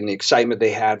block E and the excitement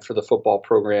they had for the football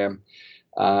program,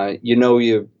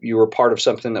 you were part of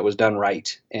something that was done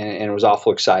right, and it was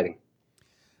awful exciting.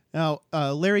 Now,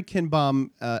 Larry Kinbaum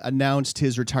announced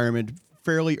his retirement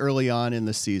fairly early on in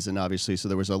the season, obviously, so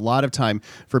there was a lot of time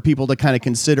for people to kind of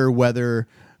consider whether,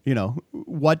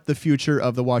 what the future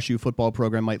of the WashU football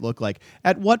program might look like.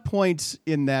 At what point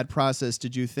in that process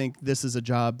did you think this is a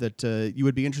job that you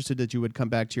would be interested that you would come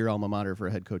back to your alma mater for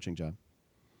a head coaching job?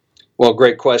 Well,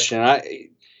 great question.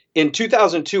 In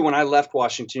 2002, when I left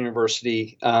Washington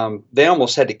University, they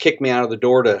almost had to kick me out of the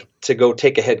door to go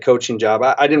take a head coaching job.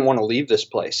 I didn't want to leave this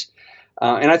place.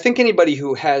 And I think anybody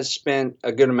who has spent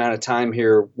a good amount of time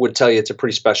here would tell you it's a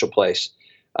pretty special place.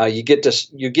 You get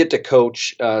to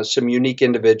coach some unique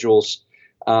individuals.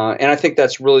 And I think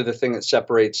that's really the thing that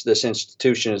separates this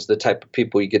institution, is the type of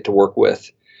people you get to work with.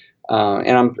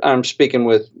 And I'm speaking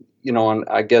with, on,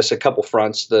 I guess, a couple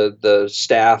fronts, the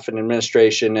staff and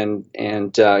administration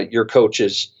and your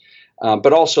coaches,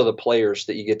 but also the players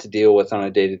that you get to deal with on a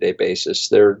day-to-day basis.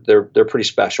 They're pretty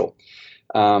special.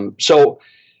 So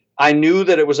I knew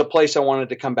that it was a place I wanted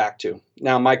to come back to.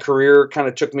 Now, my career kind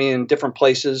of took me in different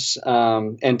places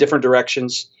and different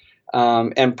directions.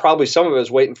 And probably some of it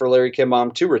was waiting for Larry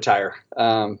Kinbaum to retire.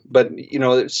 But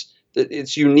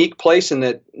it's a unique place in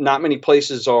that not many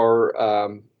places are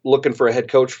looking for a head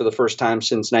coach for the first time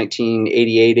since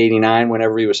 1988, 89,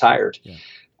 whenever he was hired.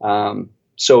 Yeah.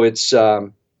 So it's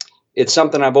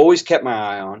something I've always kept my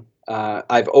eye on.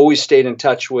 I've always stayed in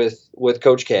touch with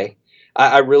Coach K.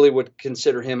 I really would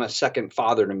consider him a second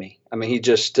father to me. I mean, he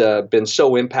just been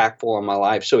so impactful on my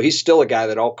life. So he's still a guy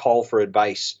that I'll call for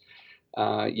advice,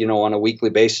 on a weekly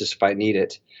basis if I need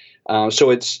it. So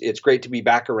it's great to be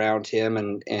back around him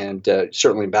and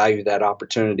certainly value that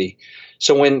opportunity.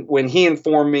 So when he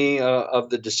informed me of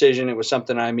the decision, it was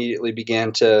something I immediately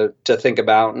began to think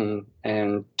about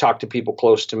and talk to people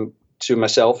close to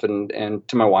myself and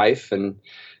to my wife. And,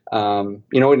 it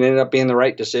ended up being the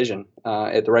right decision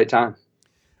at the right time.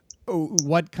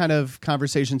 What kind of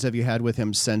conversations have you had with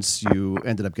him since you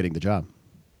ended up getting the job?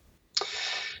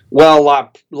 Well, a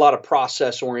lot of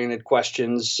process-oriented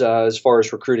questions as far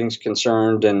as recruiting is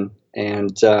concerned, and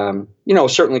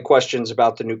certainly questions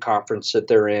about the new conference that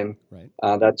they're in. Right.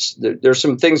 There's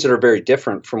some things that are very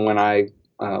different from when I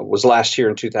was last here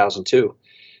in 2002.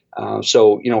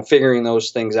 So figuring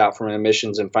those things out from an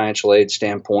admissions and financial aid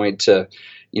standpoint. A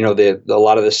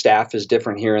lot of the staff is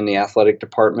different here in the athletic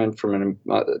department from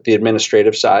the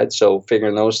administrative side. So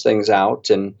figuring those things out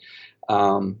and.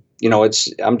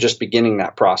 I'm just beginning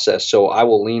that process, so I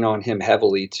will lean on him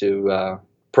heavily to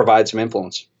provide some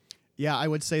influence. Yeah, I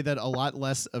would say that a lot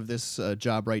less of this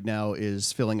job right now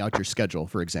is filling out your schedule,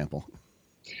 for example.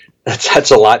 That's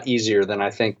a lot easier than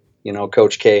I think,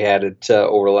 Coach K had it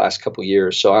over the last couple of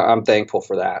years, so I'm thankful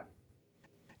for that.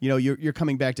 You're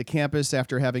coming back to campus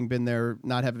after having been there,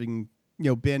 not having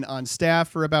been on staff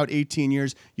for about 18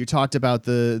 years. You talked about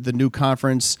the new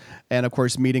conference and, of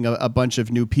course, meeting a bunch of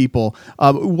new people.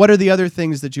 What are the other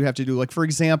things that you have to do? Like, for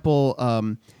example,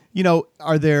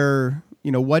 are there,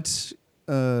 what's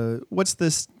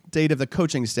the state of the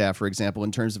coaching staff, for example,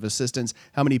 in terms of assistants?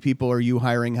 How many people are you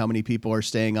hiring? How many people are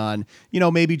staying on?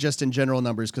 Maybe just in general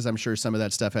numbers, because I'm sure some of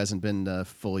that stuff hasn't been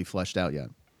fully fleshed out yet.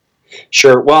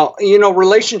 Sure. Well,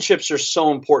 relationships are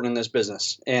so important in this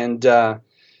business. And,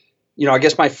 I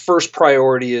guess my first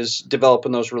priority is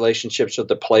developing those relationships with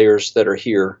the players that are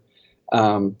here.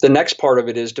 The next part of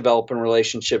it is developing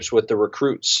relationships with the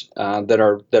recruits that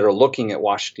are looking at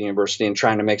Washington University and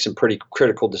trying to make some pretty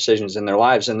critical decisions in their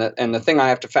lives. And the thing I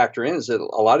have to factor in is that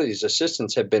a lot of these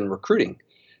assistants have been recruiting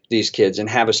these kids and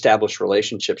have established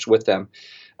relationships with them.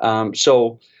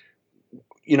 So,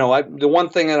 the one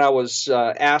thing that I was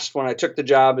asked when I took the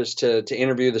job is to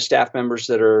interview the staff members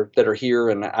that are here,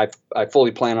 and I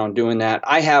fully plan on doing that.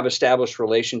 I have established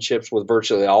relationships with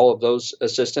virtually all of those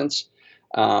assistants.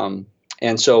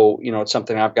 And so, it's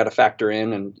something I've got to factor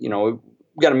in, and,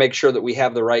 we've got to make sure that we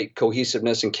have the right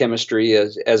cohesiveness and chemistry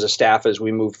as a staff as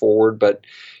we move forward. But,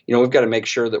 we've got to make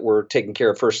sure that we're taking care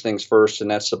of first things first, and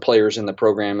that's the players in the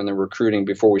program and the recruiting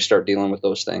before we start dealing with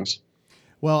those things.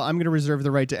 Well, I'm going to reserve the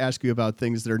right to ask you about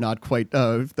things that are not quite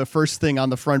the first thing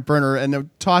on the front burner, and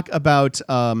talk about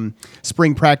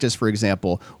spring practice, for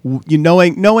example.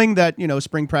 Knowing that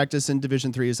spring practice in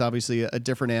Division III is obviously a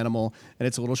different animal, and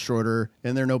it's a little shorter,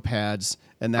 and there are no pads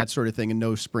and that sort of thing, and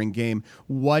no spring game.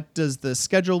 What does the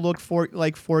schedule look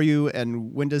like for you,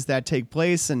 and when does that take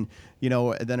place? And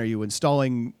then are you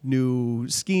installing new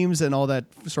schemes and all that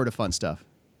sort of fun stuff?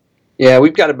 Yeah,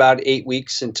 we've got about 8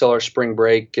 weeks until our spring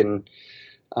break, and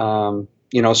so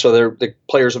the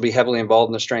players will be heavily involved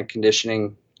in the strength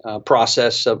conditioning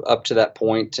process up to that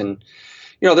point. And,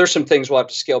 there's some things we'll have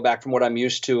to scale back from what I'm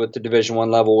used to at the Division I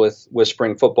level with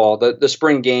spring football. The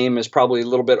spring game is probably a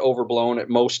little bit overblown at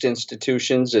most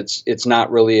institutions. It's not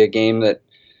really a game that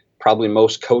probably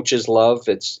most coaches love.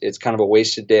 It's kind of a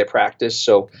wasted day of practice.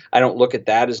 So I don't look at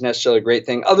that as necessarily a great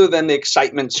thing, other than the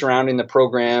excitement surrounding the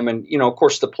program. And, of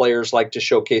course, the players like to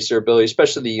showcase their ability,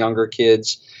 especially the younger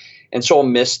kids. And so I'll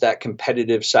miss that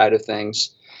competitive side of things.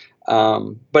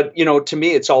 But, to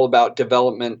me, it's all about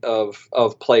development of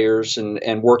players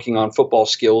and working on football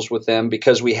skills with them,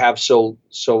 because we have so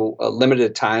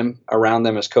limited time around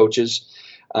them as coaches,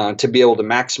 to be able to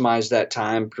maximize that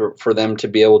time for them to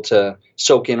be able to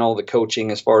soak in all the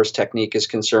coaching as far as technique is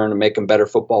concerned and make them better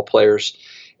football players.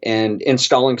 And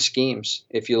installing schemes.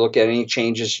 If you look at any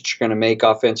changes that you're going to make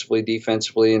offensively,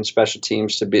 defensively, and special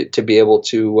teams, to be able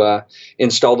to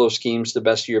install those schemes to the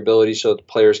best of your ability, so that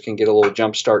the players can get a little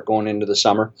jump start going into the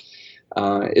summer,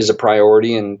 is a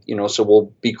priority. And so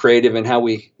we'll be creative in how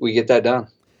we get that done.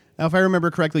 Now, if I remember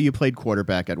correctly, you played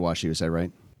quarterback at WashU. Is that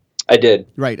right? I did.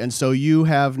 Right. And so you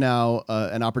have now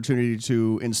an opportunity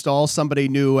to install somebody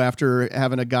new after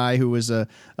having a guy who was a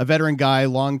veteran guy,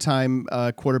 longtime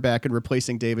quarterback, and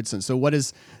replacing Davidson. So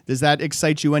does that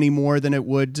excite you any more than it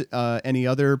would any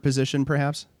other position,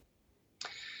 perhaps?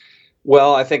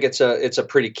 Well, I think it's a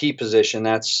pretty key position.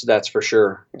 That's for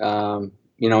sure.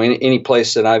 Any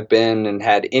place that I've been and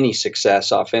had any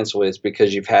success offensively, it's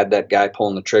because you've had that guy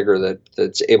pulling the trigger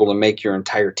that's able to make your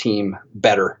entire team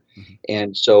better. Mm-hmm.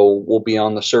 And so we'll be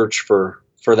on the search for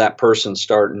that person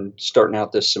starting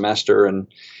out this semester, and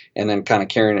then kind of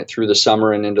carrying it through the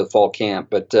summer and into the fall camp.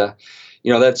 But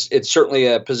it's certainly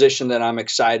a position that I'm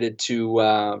excited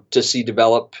to see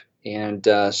develop and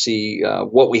see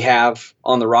what we have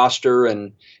on the roster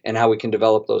and how we can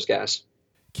develop those guys.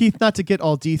 Keith, not to get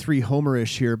all D3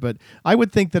 homerish here, but I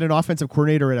would think that an offensive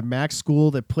coordinator at a MAC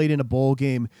school that played in a bowl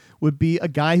game would be a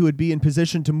guy who would be in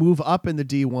position to move up in the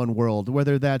D1 world,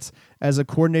 whether that's as a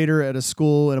coordinator at a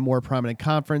school in a more prominent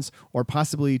conference or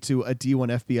possibly to a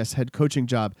D1 FBS head coaching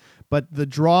job. But the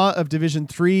draw of Division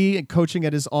III and coaching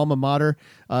at his alma mater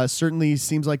certainly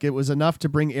seems like it was enough to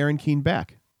bring Aaron Keene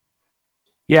back.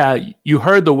 Yeah, you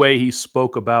heard the way he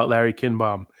spoke about Larry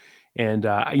Kinbaum. And,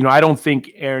 I don't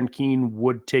think Aaron Keene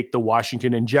would take the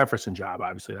Washington and Jefferson job.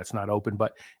 Obviously, that's not open,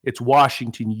 but it's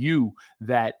Washington U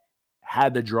that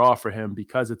had the draw for him,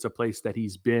 because it's a place that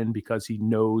he's been, because he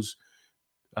knows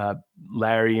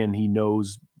Larry and he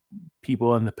knows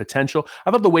people and the potential.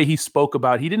 I thought the way he spoke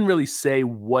about, he didn't really say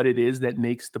what it is that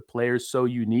makes the players so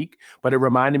unique, but it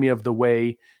reminded me of the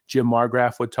way Jim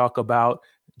Margraf would talk about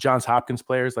Johns Hopkins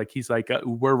players. Like, he's like,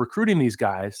 we're recruiting these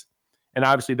guys. And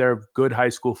obviously they're good high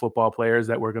school football players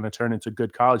that we're going to turn into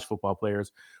good college football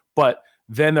players. But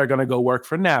then they're going to go work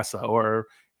for NASA or,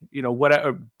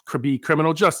 whatever, could be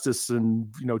criminal justice and,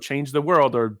 change the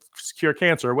world or cure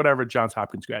cancer or whatever Johns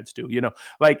Hopkins grads do.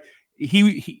 Like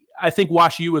I think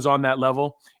WashU is on that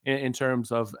level in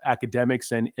terms of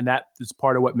academics. And that is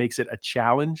part of what makes it a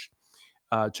challenge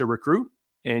to recruit.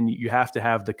 And you have to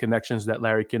have the connections that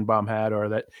Larry Kinbaum had, or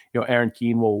that, Aaron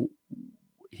Keene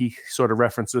he sort of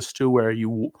referenced this too, where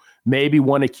you maybe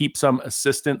want to keep some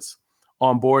assistants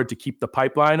on board to keep the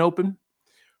pipeline open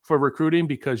for recruiting,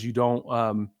 because you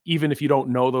don't, even if you don't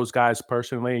know those guys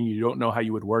personally and you don't know how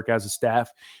you would work as a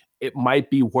staff, it might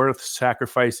be worth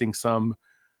sacrificing some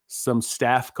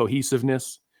staff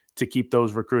cohesiveness to keep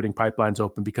those recruiting pipelines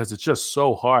open, because it's just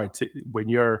so hard when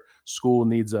your school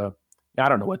needs I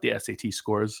don't know what the SAT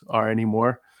scores are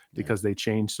anymore, because they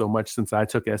changed so much since I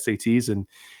took SATs, and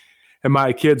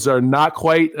my kids are not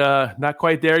quite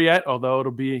there yet, although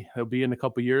it'll be in a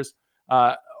couple years,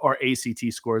 or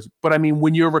ACT scores. But I mean,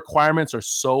 when your requirements are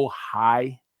so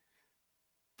high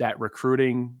that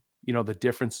recruiting, the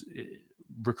difference,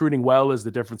 recruiting well is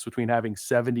the difference between having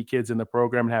 70 kids in the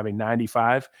program and having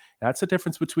 95. That's the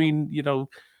difference between,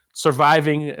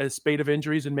 surviving a spate of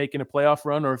injuries and making a playoff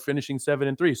run, or finishing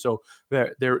 7-3. So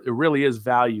there really is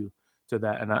value to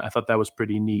that. And I thought that was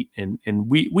pretty neat. And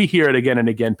we hear it again and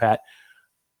again, Pat.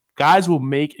 Guys will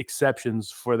make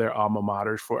exceptions for their alma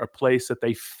maters, for a place that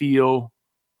they feel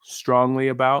strongly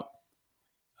about.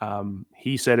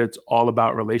 He said it's all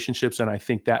about relationships, and I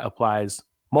think that applies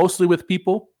mostly with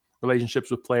people,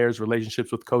 relationships with players,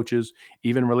 relationships with coaches,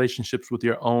 even relationships with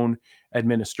your own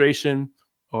administration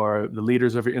or the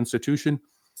leaders of your institution.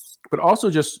 But also,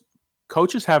 just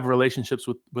coaches have relationships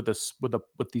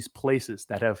with these places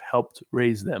that have helped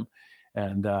raise them.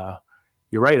 And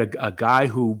you're right, a guy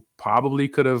who probably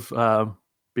could have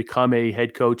become a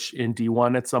head coach in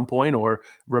D1 at some point, or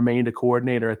remained a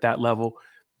coordinator at that level,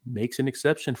 makes an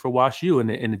exception for Wash U, and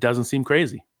it doesn't seem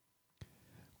crazy.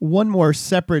 One more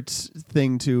separate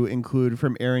thing to include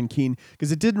from Aaron Keene,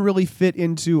 because it didn't really fit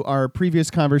into our previous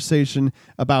conversation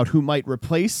about who might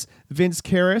replace Vince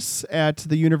Karras at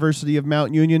the University of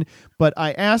Mount Union, but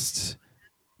I asked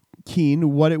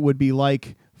Keene what it would be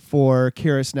like for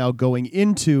Karras now going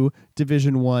into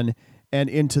Division I and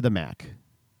into the MAC.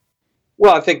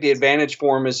 Well, I think the advantage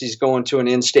for him is he's going to an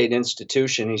in-state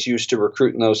institution. He's used to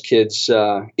recruiting those kids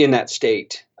in that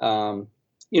state.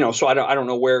 So I don't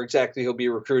know where exactly he'll be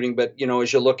recruiting, but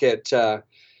as you look at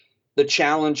the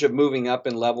challenge of moving up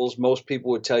in levels, most people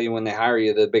would tell you when they hire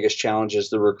you, the biggest challenge is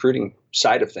the recruiting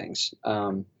side of things.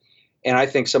 And I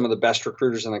think some of the best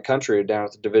recruiters in the country are down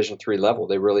at the Division III level.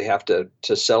 They really have to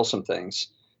sell some things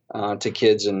to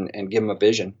kids and give them a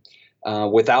vision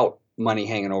without money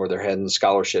hanging over their head and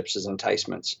scholarships as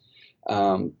enticements.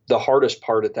 The hardest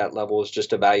part at that level is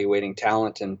just evaluating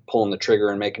talent and pulling the trigger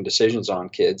and making decisions on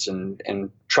kids and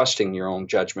trusting your own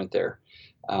judgment there.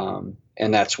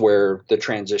 And that's where the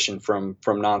transition from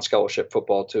non-scholarship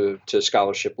football to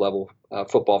scholarship level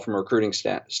football from a recruiting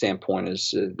standpoint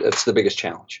that's the biggest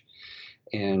challenge.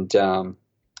 And,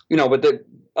 but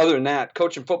other than that,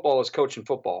 coaching football is coaching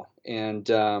football. And,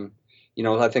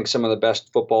 I think some of the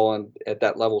best football at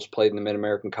that level is played in the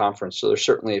Mid-American Conference. So there's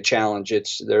certainly a challenge.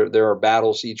 There are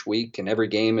battles each week, and every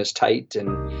game is tight.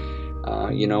 And,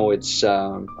 it's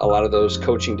a lot of those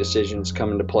coaching decisions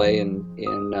come into play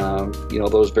in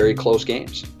those very close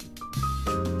games.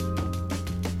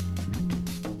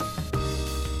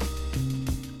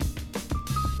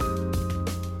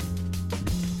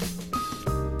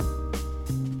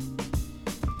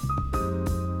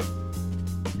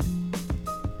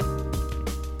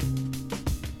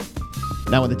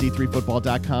 Now on the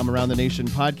D3Football.com Around the Nation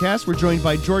podcast, we're joined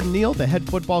by Jordan Neal, the head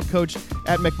football coach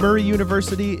at McMurray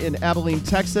University in Abilene,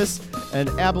 Texas, an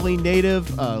Abilene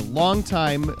native, a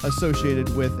longtime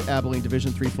associated with Abilene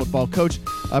Division III football. Coach,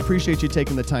 I appreciate you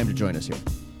taking the time to join us here.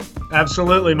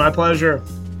 Absolutely, my pleasure.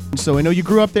 So I know you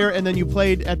grew up there, and then you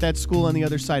played at that school on the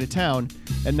other side of town,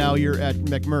 and now you're at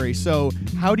McMurray. So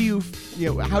how do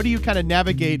you kind of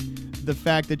navigate the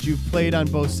fact that you've played on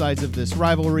both sides of this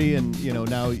rivalry, and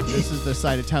now this is the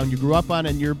side of town you grew up on,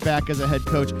 and you're back as a head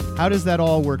coach? How does that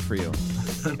all work for you?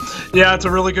 Yeah, it's a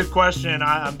really good question.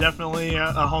 I'm definitely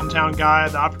a hometown guy.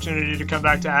 The opportunity to come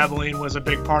back to Abilene was a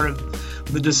big part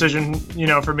of the decision,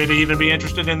 for me to even be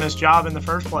interested in this job in the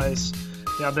first place.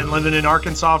 I've been living in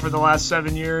Arkansas for the last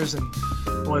 7 years, and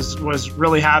was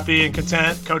really happy and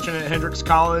content coaching at Hendrix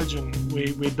College, and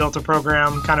we built a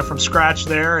program kind of from scratch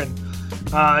there. And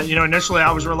initially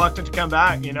I was reluctant to come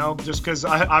back, just because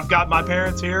I've got my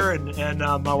parents here, and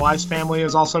my wife's family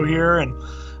is also here, and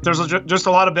there's just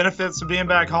a lot of benefits to being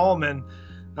back home. And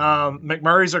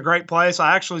McMurray's a great place.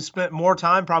 I actually spent more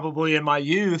time probably in my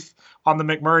youth on the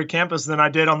McMurray campus than I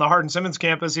did on the Hardin-Simmons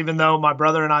campus, even though my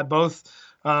brother and I both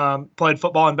played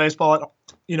football and baseball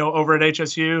over at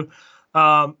HSU.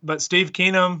 But Steve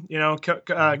Keenum,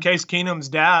 Case Keenum's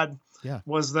dad,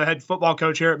 was the head football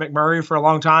coach here at McMurray for a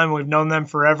long time. We've known them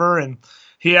forever, and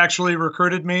he actually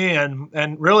recruited me.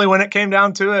 And really, when it came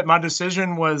down to it, my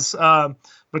decision was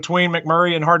between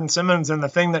McMurray and Hardin-Simmons. And the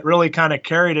thing that really kind of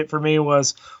carried it for me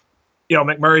was,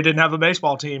 McMurray didn't have a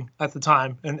baseball team at the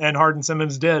time, and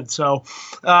Hardin-Simmons did. So,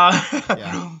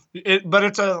 but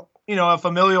it's a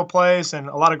familial place and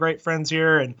a lot of great friends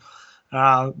here, and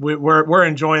we're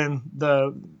enjoying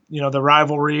the the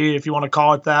rivalry, if you want to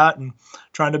call it that, and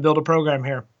trying to build a program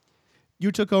here.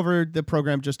 You took over the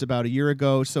program just about a year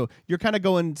ago, so you're kind of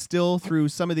going still through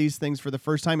some of these things for the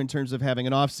first time in terms of having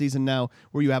an off season now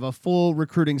where you have a full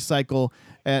recruiting cycle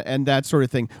and that sort of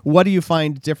thing. What do you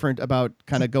find different about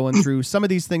kind of going through some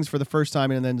of these things for the first time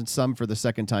and then some for the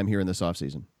second time here in this off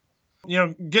season?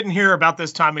 Getting here about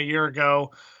this time a year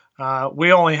ago, we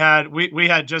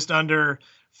had just under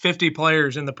 50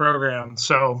 players in the program.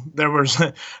 So there was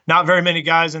not very many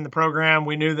guys in the program.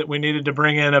 We knew that we needed to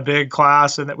bring in a big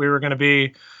class and that we were going to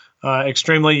be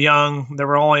extremely young. There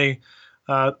were only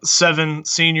 7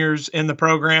 seniors in the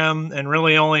program, and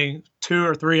really only 2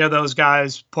 or 3 of those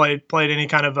guys played any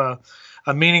kind of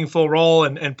a meaningful role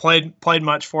and played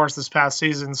much for us this past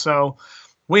season. So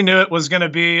we knew it was going to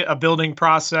be a building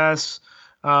process.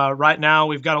 Right now,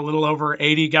 we've got a little over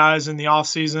 80 guys in the off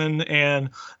season,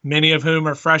 and many of whom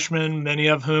are freshmen, many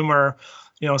of whom are,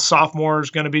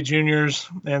 sophomores, going to be juniors.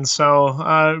 And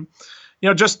so,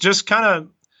 just kind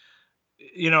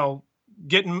of,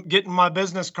 getting my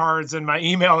business cards and my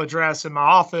email address in my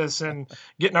office and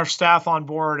getting our staff on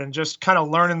board and just kind of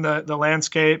learning the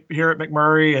landscape here at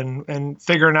McMurray and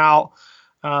figuring out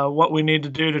what we need to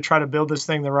do to try to build this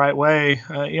thing the right way.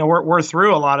 We're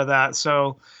through a lot of that.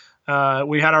 So,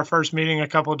 we had our first meeting a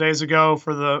couple of days ago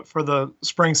for the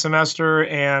spring semester,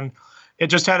 and it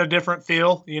just had a different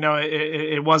feel.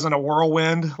 It wasn't a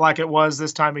whirlwind like it was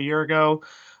this time a year ago.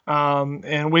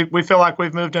 And we feel like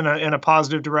we've moved in a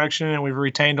positive direction, and we've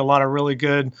retained a lot of really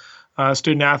good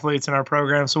student athletes in our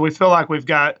program. So we feel like we've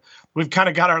kind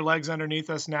of got our legs underneath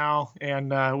us now,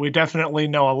 and we definitely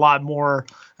know a lot more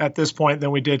at this point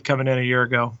than we did coming in a year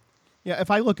ago. Yeah,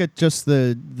 if I look at just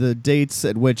the dates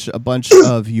at which a bunch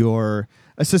of your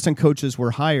assistant coaches were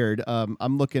hired,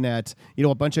 I'm looking at,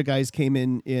 a bunch of guys came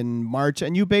in March,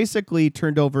 and you basically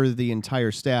turned over the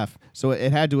entire staff. So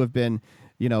it had to have been,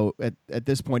 at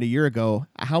this point a year ago.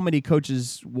 How many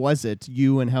coaches was it,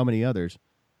 you and how many others?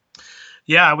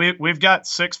 Yeah, we've got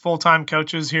 6 full-time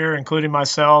coaches here, including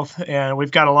myself, and we've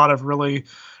got a lot of really,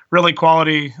 really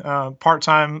quality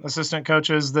part-time assistant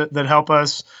coaches that help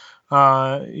us.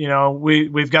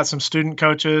 We've got some student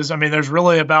coaches. I mean, there's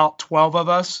really about 12 of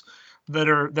us that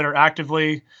are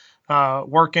actively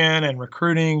working and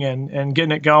recruiting and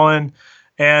getting it going.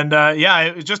 And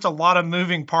it was just a lot of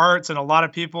moving parts and a lot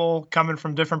of people coming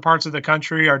from different parts of the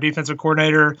country. Our defensive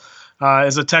coordinator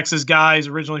is a Texas guy. He's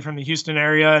originally from the Houston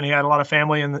area, and he had a lot of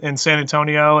family in San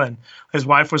Antonio, and his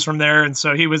wife was from there. And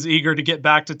so he was eager to get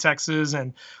back to Texas.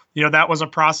 And, that was a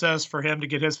process for him to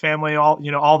get his family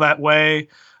all that way.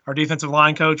 Our defensive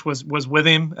line coach was with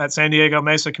him at San Diego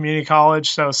Mesa Community College.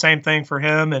 So same thing for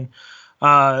him. And,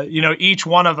 each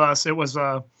one of us, it was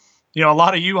a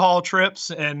lot of U-Haul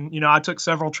trips. And, I took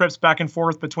several trips back and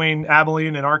forth between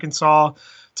Abilene and Arkansas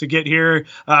to get here.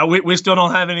 We still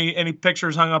don't have any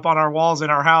pictures hung up on our walls in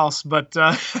our house, but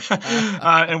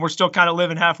and we're still kind of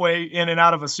living halfway in and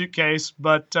out of a suitcase.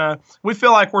 But we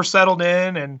feel like we're settled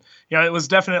in, and it was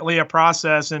definitely a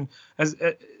process. And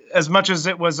as much as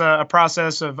it was a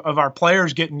process of our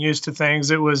players getting used to things,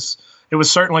 it was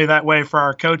certainly that way for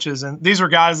our coaches. And these are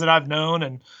guys that I've known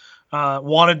and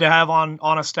wanted to have on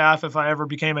a staff if I ever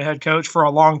became a head coach for a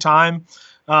long time.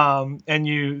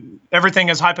 And everything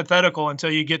is hypothetical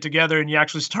until you get together and you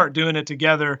actually start doing it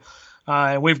together.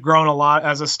 And we've grown a lot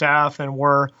as a staff, and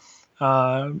we're in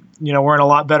a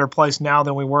lot better place now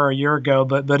than we were a year ago.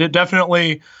 But it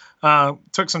definitely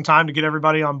took some time to get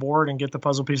everybody on board and get the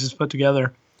puzzle pieces put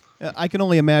together. I can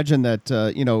only imagine that,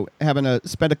 having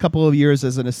spent a couple of years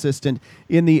as an assistant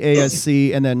in the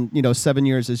ASC and then, 7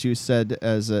 years, as you said,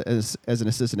 as an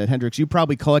assistant at Hendrix, you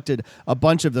probably collected a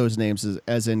bunch of those names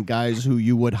as in guys who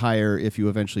you would hire if you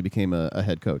eventually became a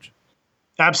head coach.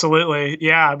 Absolutely.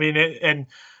 Yeah. I mean,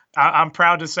 I'm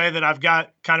proud to say that I've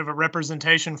got kind of a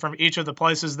representation from each of the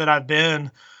places that I've been,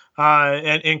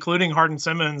 and including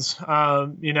Hardin-Simmons,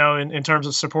 in terms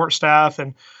of support staff.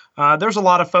 And there's a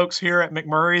lot of folks here at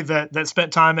McMurray that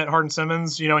spent time at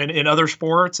Hardin-Simmons, in other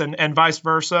sports and vice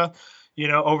versa,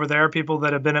 over there, people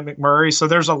that have been at McMurray. So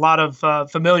there's a lot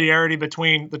of familiarity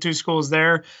between the two schools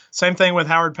there. Same thing with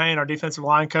Howard Payne, our defensive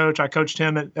line coach. I coached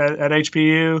him at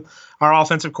HPU. Our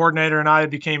offensive coordinator and I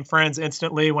became friends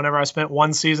instantly whenever I spent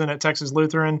one season at Texas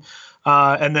Lutheran.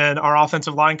 And then our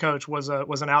offensive line coach was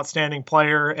an outstanding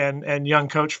player and young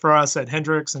coach for us at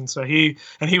Hendrix. And so he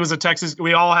was a Texas.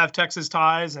 We all have Texas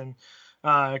ties, and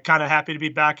kind of happy to be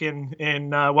back in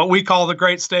what we call the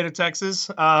great state of Texas.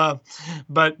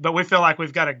 But we feel like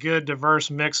we've got a good, diverse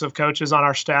mix of coaches on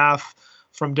our staff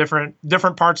from different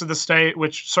parts of the state,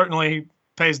 which certainly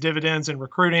pays dividends in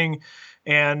recruiting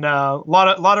and a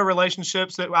lot of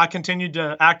relationships that I continued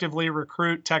to actively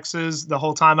recruit. Texas, the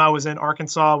whole time I was in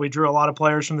Arkansas, we drew a lot of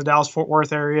players from the Dallas-Fort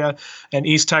Worth area and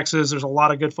East Texas. There's a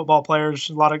lot of good football players,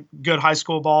 a lot of good high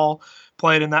school ball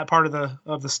played in that part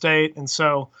of the state, and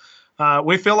so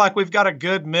we feel like we've got a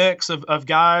good mix of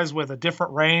guys with a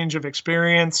different range of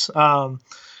experience. I'm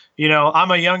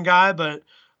a young guy, but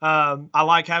I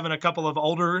like having a couple of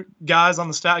older guys on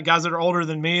the staff, guys that are older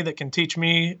than me that can teach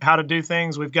me how to do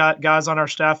things. We've got guys on our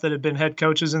staff that have been head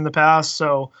coaches in the past.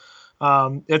 So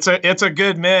it's a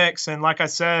good mix. And like I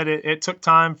said, it took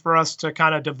time for us to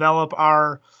kind of develop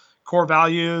our core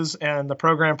values and the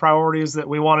program priorities that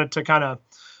we wanted to kind of,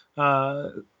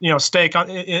 stake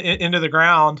into the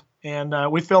ground.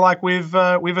 And we feel like we've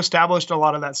established a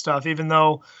lot of that stuff, even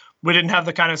though we didn't have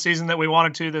the kind of season that we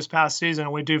wanted to this past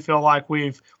season. We do feel like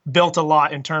we've built a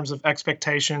lot in terms of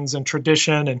expectations and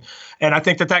tradition. And I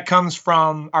think that comes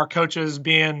from our coaches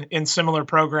being in similar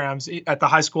programs at the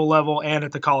high school level and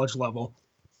at the college level.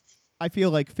 I feel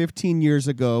like 15 years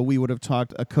ago, we would have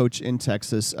talked a coach in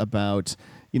Texas about,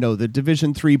 the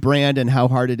Division III brand and how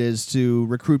hard it is to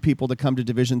recruit people to come to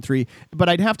Division III. But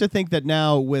I'd have to think that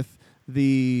now with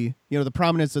the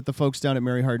prominence that the folks down at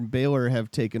Mary Hardin Baylor have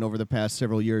taken over the past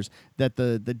several years, that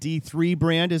the D3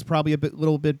 brand is probably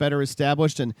little bit better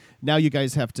established, and now you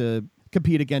guys have to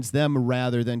compete against them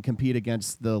rather than compete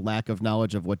against the lack of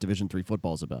knowledge of what Division III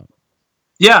football is about.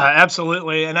 Yeah,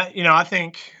 absolutely. And I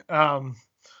think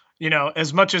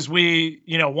as much as we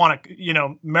want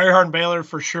to, Mary Hardin Baylor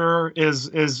for sure is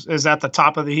at the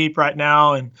top of the heap right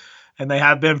now, and they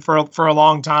have been for a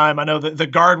long time. I know that the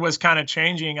guard was kind of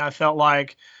changing. I felt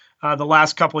like the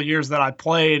last couple of years that I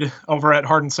played over at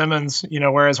Hardin Simmons,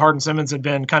 whereas Hardin Simmons had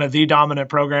been kind of the dominant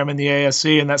program in the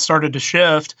ASC, and that started to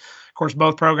shift. Of course,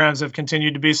 both programs have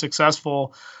continued to be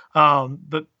successful.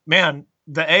 But man,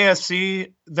 the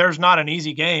ASC, there's not an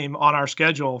easy game on our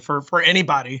schedule for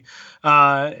anybody.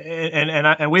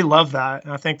 And we love that.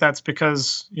 And I think that's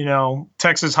because,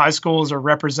 Texas high schools are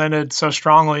represented so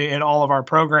strongly in all of our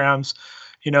programs,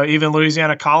 even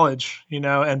Louisiana College,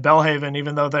 and Belhaven,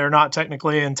 even though they're not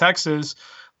technically in Texas,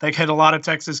 they get a lot of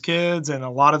Texas kids and a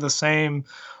lot of the same,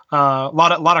 a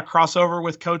lot of crossover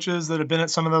with coaches that have been at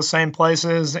some of those same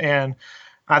places. And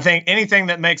I think anything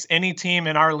that makes any team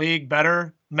in our league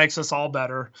better makes us all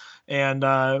better. And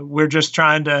we're just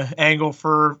trying to angle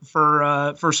for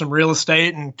some real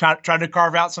estate and try to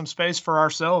carve out some space for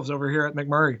ourselves over here at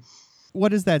McMurray. What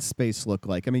does that space look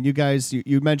like? I mean, you guys,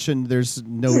 you mentioned there's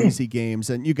no easy games,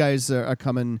 and you guys are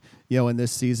coming, in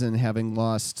this season having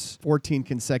lost 14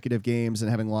 consecutive games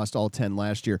and having lost all 10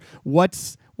 last year.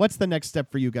 What's the next step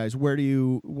for you guys? What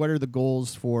are the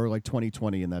goals for like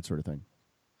 2020 and that sort of thing?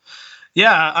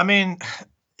 Yeah, I mean,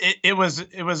 it was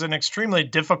an extremely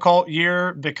difficult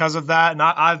year because of that, and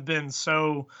I've been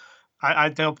I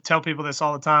tell people this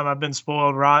all the time. I've been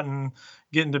spoiled rotten,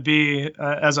 getting to be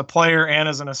as a player and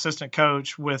as an assistant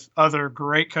coach with other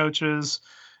great coaches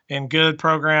in good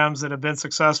programs that have been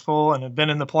successful and have been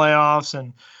in the playoffs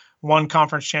and won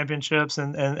conference championships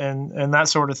and that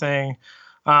sort of thing.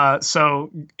 So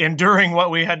enduring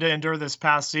what we had to endure this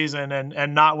past season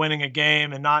and not winning a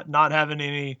game and not having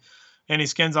any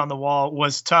skins on the wall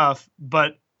was tough,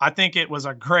 but I think it was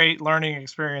a great learning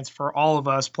experience for all of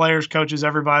us, players, coaches,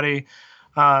 everybody,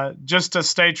 just to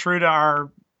stay true to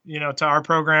our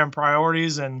program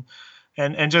priorities and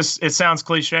just, it sounds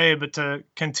cliche, but to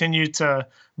continue to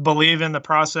believe in the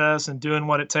process and doing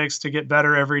what it takes to get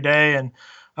better every day. And,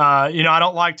 I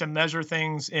don't like to measure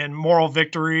things in moral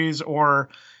victories or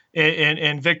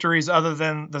in victories other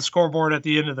than the scoreboard at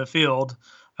the end of the field.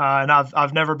 And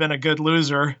I've never been a good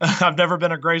loser. I've never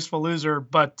been a graceful loser,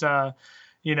 but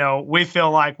we feel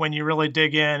like when you really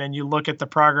dig in and you look at the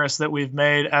progress that we've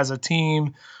made as a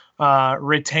team,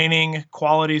 retaining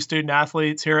quality student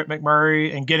athletes here at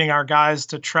McMurray and getting our guys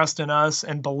to trust in us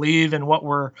and believe in what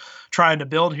we're trying to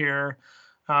build here,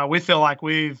 we feel like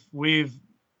we've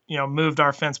moved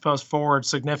our fence post forward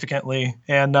significantly.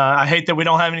 And I hate that we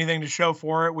don't have anything to show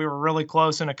for it. We were really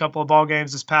close in a couple of ball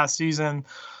games this past season.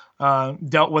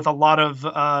 Dealt with a lot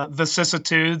of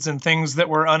vicissitudes and things that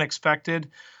were unexpected.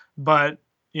 But,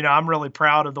 I'm really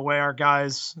proud of the way our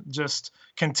guys just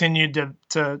continued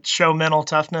to show mental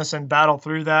toughness and battle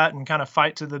through that and kind of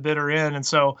fight to the bitter end. And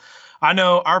so I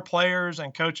know our players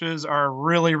and coaches are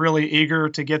really, really eager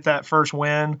to get that first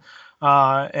win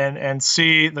and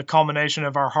see the culmination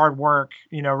of our hard work,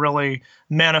 really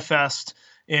manifest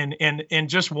in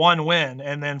just one win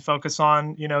and then focus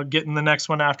on, getting the next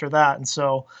one after that. And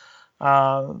so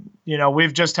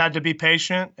we've just had to be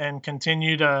patient and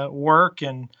continue to work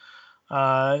and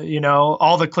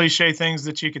all the cliche things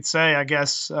that you could say, I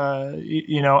guess,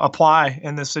 apply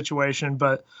in this situation.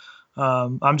 But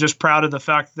I'm just proud of the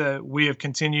fact that we have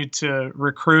continued to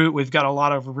recruit. We've got a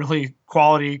lot of really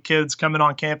quality kids coming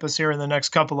on campus here in the next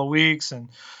couple of weeks. And,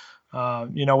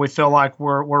 we feel like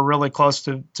we're really close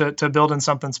to building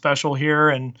something special here.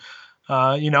 And,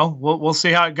 we'll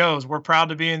see how it goes. We're proud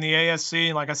to be in the ASC.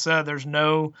 And like I said, there's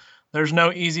no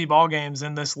easy ball games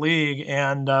in this league,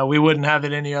 and we wouldn't have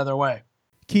it any other way.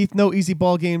 Keith, no easy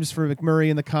ball games for McMurray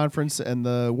in the conference, and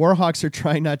the Warhawks are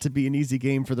trying not to be an easy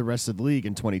game for the rest of the league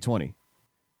in 2020.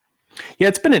 Yeah,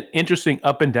 it's been an interesting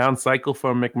up and down cycle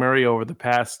for McMurray over the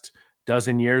past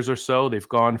dozen years or so. They've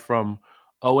gone from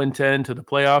 0-10 to the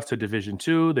playoffs to Division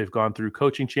II. They've gone through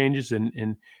coaching changes,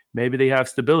 and maybe they have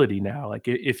stability now. Like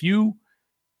if you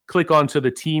click onto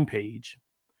the team page,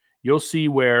 you'll see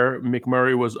where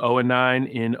McMurray was 0-9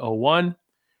 in 01.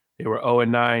 They were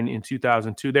 0-9 in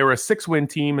 2002. They were a 6-win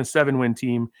team and 7-win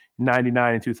team in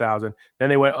 99 and 2000. Then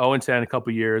they went 0-10 a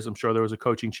couple years. I'm sure there was a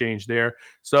coaching change there.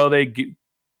 So they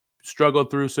struggled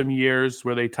through some years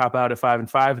where they top out at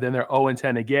 5-5. Then they're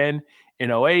 0-10 again in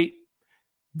 08.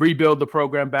 Rebuild the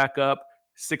program back up.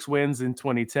 6 wins in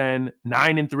 2010.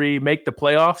 9-3. Make the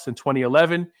playoffs in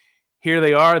 2011. Here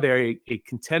they are. They're a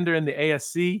contender in the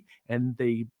ASC, and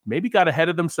they maybe got ahead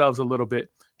of themselves a little bit.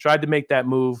 Tried to make that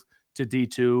move to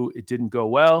D2. It didn't go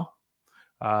well.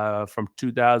 From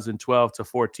 2012 to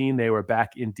 14, they were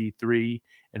back in D3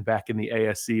 and back in the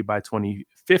ASC by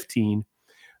 2015.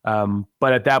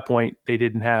 But at that point, they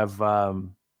didn't have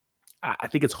I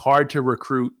think it's hard to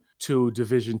recruit to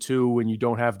Division II when you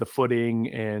don't have the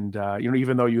footing. And,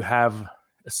 even though you have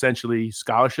essentially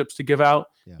scholarships to give out,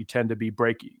 you tend to be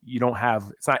you don't have,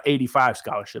 it's not 85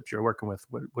 scholarships you're working with.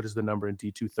 What is the number in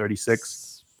D2?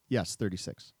 36? Yes,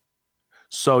 36.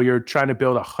 So you're trying to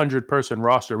build a 100-person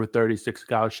roster with 36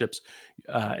 scholarships.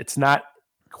 It's not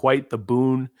quite the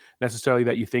boon necessarily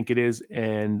that you think it is,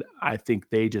 and I think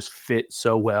they just fit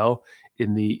so well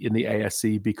in the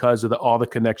ASC because of all the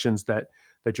connections that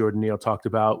Jordan Neal talked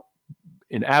about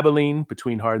in Abilene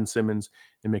between Hardin-Simmons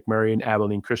and McMurray, and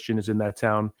Abilene Christian is in that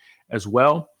town as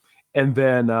well. And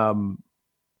then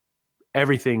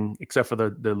everything except for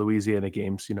the Louisiana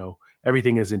games,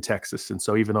 everything is in Texas. And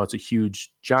so even though it's a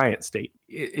huge, giant state,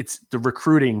 it's the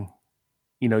recruiting,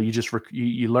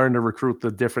 you learn to recruit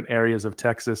the different areas of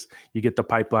Texas. You get the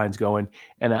pipelines going.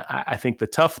 And I think the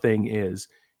tough thing is,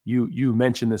 you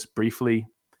mentioned this briefly,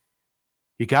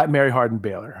 you got Mary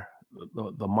Hardin-Baylor,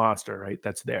 the monster, right?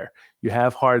 That's there. You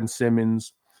have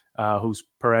Hardin-Simmons, who's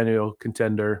perennial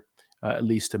contender, at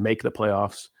least to make the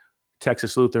playoffs.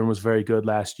 Texas Lutheran was very good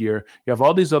last year. You have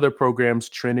all these other programs,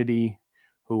 Trinity,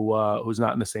 who's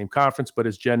not in the same conference, but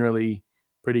is generally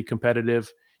pretty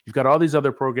competitive. You've got all these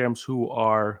other programs who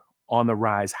are on the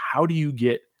rise. How do you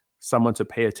get someone to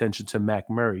pay attention to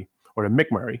McMurray, or to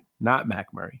McMurray, not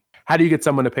McMurray? How do you get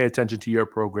someone to pay attention to your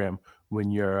program when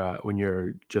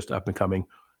you're just up and coming?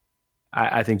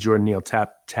 I think Jordan Neal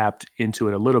tapped into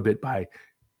it a little bit by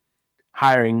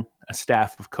hiring a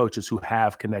staff of coaches who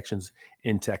have connections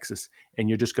in Texas. And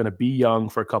you're just going to be young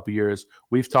for a couple of years.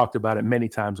 We've talked about it many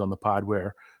times on the pod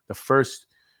where the first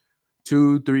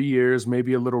 2-3 years may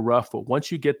be a little rough, but once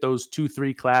you get those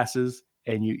 2-3 classes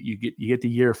and you get to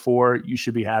year 4, you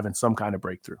should be having some kind of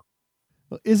breakthrough.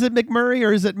 Is it McMurray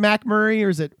or is it McMurray or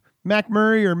is it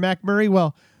McMurray or McMurray?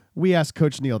 Well, we asked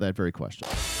Coach Neal that very question.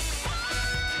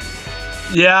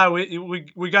 Yeah,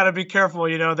 we got to be careful.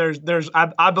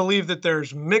 I believe that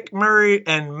there's McMurray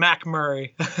and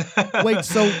McMurray.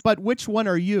 Wait, but which one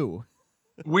are you?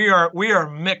 We are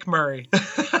McMurray.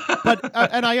 But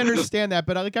and I understand that,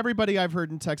 but like everybody I've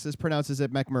heard in Texas pronounces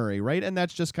it McMurray, right? And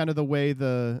that's just kind of the way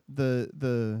the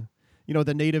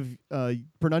native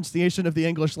pronunciation of the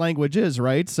English language is,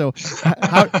 right? So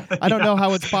I don't know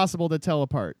how it's possible to tell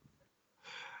apart.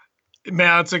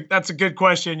 Man, that's a good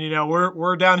question.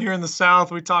 We're down here in the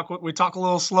South. We talk a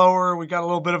little slower. We got a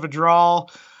little bit of a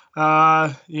drawl.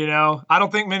 I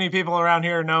don't think many people around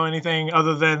here know anything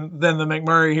other than the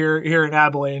McMurray here in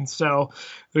Abilene. So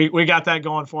we got that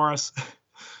going for us.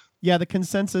 Yeah, the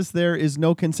consensus there is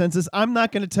no consensus. I'm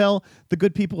not going to tell the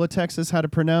good people of Texas how to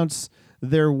pronounce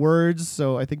their words.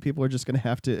 So I think people are just going to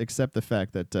have to accept the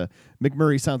fact that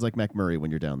McMurray sounds like McMurray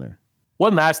when you're down there.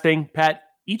 One last thing, Pat.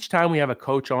 Each time we have a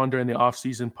coach on during the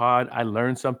off-season pod, I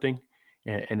learn something.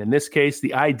 And in this case,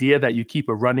 the idea that you keep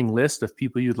a running list of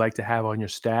people you'd like to have on your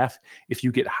staff if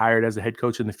you get hired as a head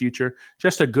coach in the future,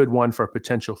 just a good one for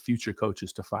potential future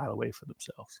coaches to file away for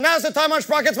themselves. Now's the time on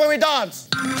Sprockets when we dance.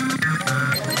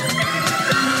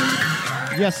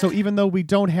 Yes, so even though we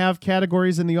don't have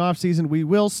categories in the offseason, we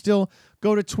will still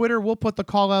Go to Twitter. We'll put the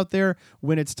call out there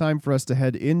when it's time for us to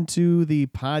head into the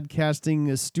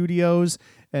podcasting studios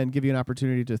and give you an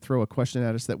opportunity to throw a question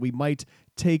at us that we might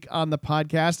take on the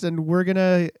podcast. And we're going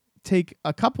to take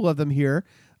a couple of them here.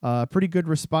 Pretty good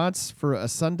response for a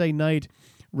Sunday night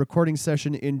recording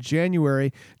session in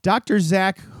January. Dr.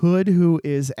 Zach Hood, who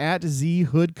is at Z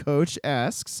Hood Coach,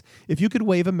 asks, if you could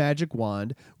wave a magic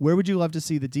wand, where would you love to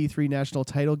see the D3 national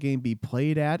title game be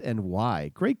played at and why?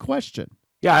 Great question.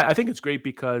 Yeah, I think it's great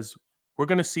because we're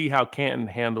going to see how Canton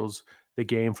handles the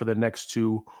game for the next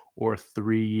 2 or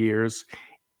 3 years.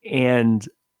 And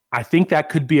I think that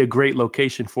could be a great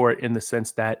location for it in the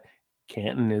sense that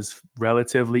Canton is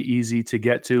relatively easy to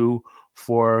get to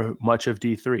for much of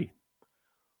D3.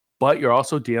 But you're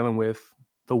also dealing with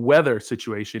the weather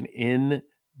situation in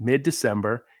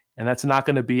mid-December, and that's not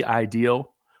going to be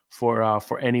ideal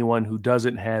for anyone who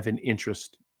doesn't have an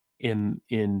interest in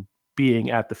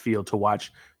being at the field to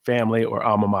watch family or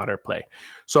alma mater play.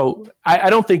 So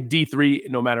I don't think D3,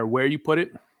 no matter where you put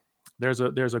it, there's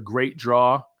a great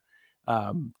draw.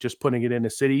 Just putting it in a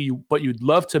city, but you'd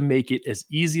love to make it as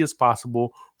easy as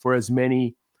possible for as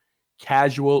many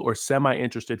casual or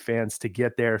semi-interested fans to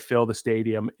get there, fill the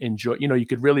stadium, enjoy. You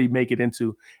could really make it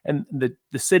into, and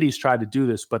the cities try to do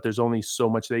this, but there's only so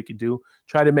much they could do.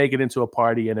 Try to make it into a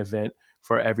party and event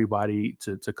for everybody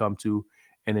to come to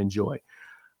and enjoy.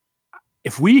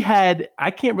 If we had,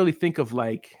 I can't really think of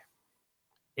like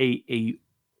a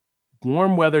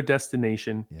warm weather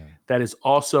destination that is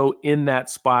also in that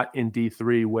spot in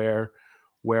D3 where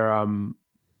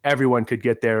everyone could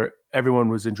get there. Everyone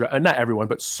was in not everyone,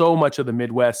 but so much of the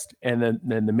Midwest and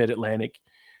then the Mid-Atlantic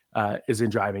is in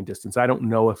driving distance. I don't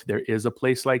know if there is a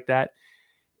place like that.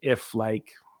 If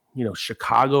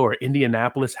Chicago or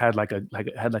Indianapolis had like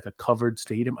a covered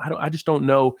stadium. I just don't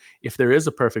know if there is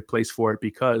a perfect place for it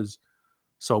because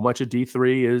so much of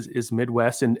D3 is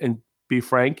Midwest and be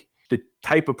frank, the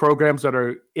type of programs that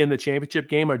are in the championship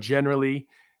game are generally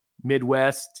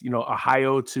Midwest,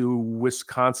 Ohio to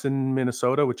Wisconsin,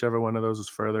 Minnesota, whichever one of those is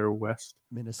further west.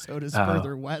 Minnesota's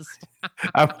further west.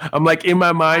 I'm like in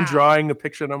my mind drawing a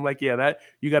picture, and I'm like, yeah, that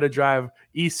you got to drive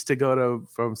east to go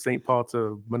from St. Paul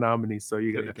to Menominee. So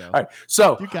you got to go. All right.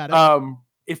 So you got it.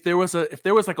 If there was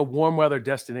like a warm weather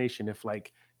destination, if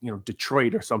like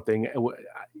Detroit or something,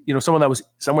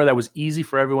 somewhere that was easy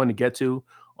for everyone to get to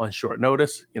on short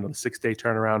notice, the 6-day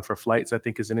turnaround for flights, I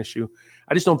think is an issue.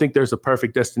 I just don't think there's a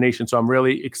perfect destination. So I'm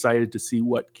really excited to see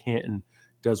what Canton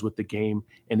does with the game.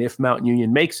 And if Mount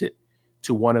Union makes it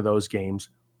to one of those games,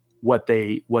 what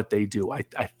they do. I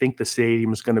think the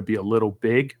stadium is going to be a little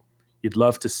big. You'd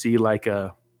love to see like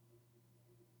the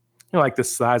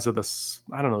size of the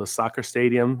soccer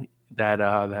stadium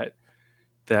that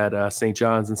St.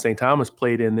 John's and St. Thomas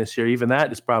played in this year. Even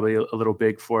that is probably a little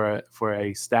big for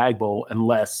a Stag Bowl,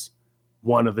 unless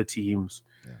one of the teams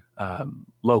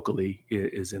locally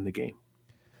is in the game.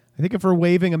 I think if we're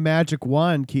waving a magic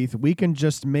wand, Keith, we can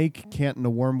just make Canton a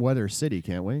warm weather city,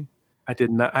 can't we? I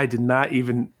did not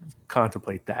even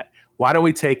contemplate that. Why don't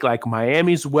we take like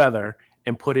Miami's weather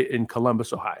and put it in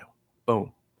Columbus, Ohio?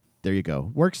 Boom. There you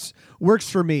go. Works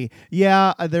for me.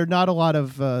 Yeah, there are not a lot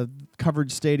of covered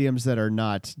stadiums that are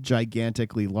not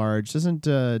gigantically large. Doesn't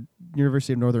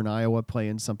University of Northern Iowa play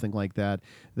in something like that?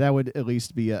 That would at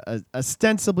least be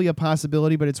ostensibly a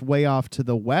possibility, but it's way off to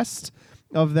the west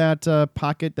of that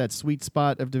pocket, that sweet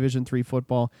spot of Division III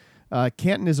football.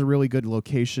 Canton is a really good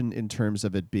location in terms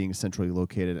of it being centrally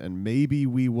located, and maybe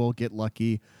we will get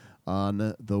lucky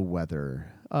on the weather.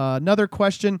 Another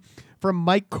question from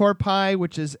Mike Corpai,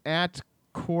 which is at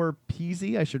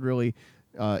Corpeasy. I should really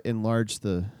enlarge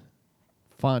the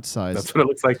font size. That's what it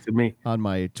looks like to me. On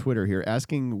my Twitter here,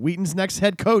 asking Wheaton's next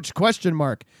head coach, ?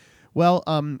 Well,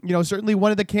 certainly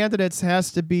one of the candidates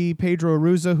has to be Pedro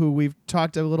Arruza, who we've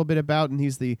talked a little bit about, and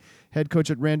he's the head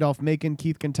coach at Randolph-Macon.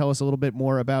 Keith can tell us a little bit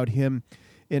more about him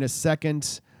in a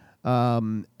second.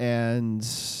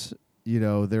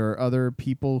 There are other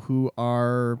people who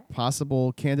are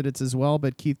possible candidates as well.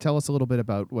 But Keith, tell us a little bit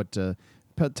about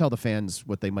tell the fans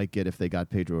what they might get if they got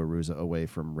Pedro Arruza away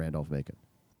from Randolph-Macon.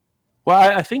 Well,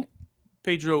 I think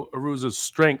Pedro Arruza's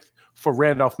strength for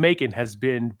Randolph-Macon has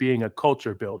been being a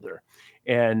culture builder.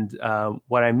 And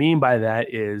what I mean by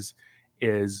that is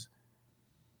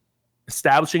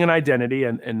establishing an identity.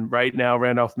 And right now,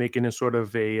 Randolph-Macon is sort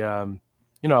of a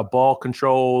ball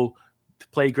control,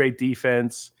 play great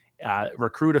defense,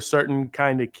 recruit a certain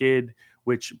kind of kid,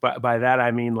 which by that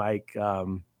I mean like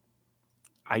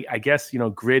I guess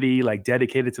gritty, like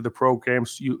dedicated to the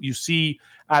programs. You see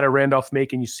out of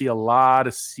Randolph-Macon, you see a lot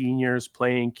of seniors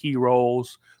playing key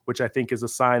roles, which I think is a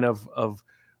sign of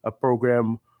a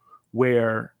program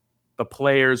where the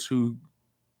players who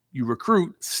you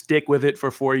recruit stick with it for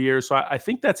 4 years. So I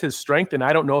think that's his strength. And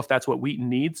I don't know if that's what Wheaton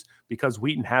needs, because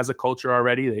Wheaton has a culture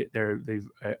already. They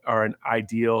are an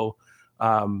ideal,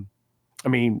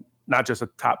 not just a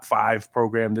top 5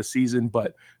 program this season,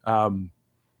 but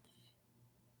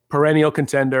perennial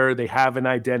contender. They have an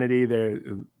identity. They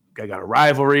got a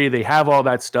rivalry. They have all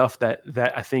that stuff that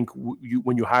I think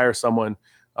when you hire someone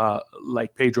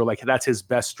like Pedro, like that's his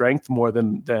best strength more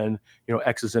than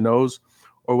X's and O's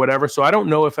or whatever. So I don't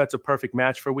know if that's a perfect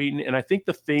match for Wheaton. And I think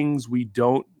the things we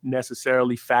don't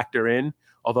necessarily factor in,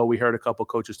 although we heard a couple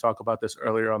coaches talk about this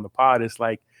earlier on the pod, is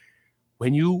like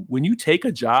when you take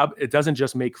a job, it doesn't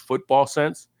just make football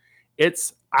sense.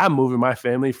 It's I'm moving my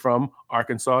family from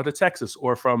Arkansas to Texas,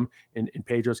 or from, in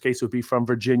Pedro's case, it would be from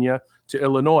Virginia to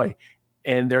Illinois.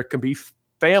 And there can be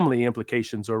family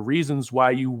implications or reasons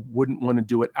why you wouldn't want to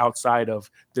do it outside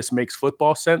of this makes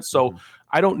football sense. So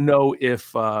I don't know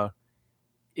if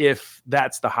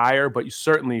that's the hire, but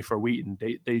certainly for Wheaton,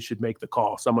 they should make the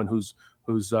call. Someone who's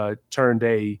turned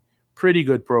a pretty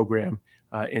good program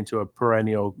into a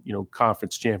perennial,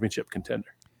 conference championship contender.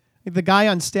 The guy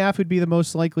on staff who'd be the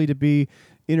most likely to be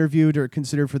interviewed or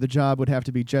considered for the job would have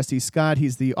to be Jesse Scott.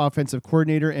 He's the offensive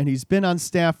coordinator, and he's been on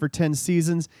staff for 10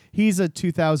 seasons. He's a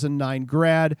 2009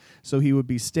 grad, so he would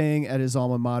be staying at his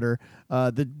alma mater.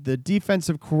 The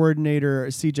defensive coordinator,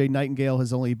 CJ Nightingale,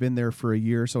 has only been there for a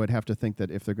year, so I'd have to think that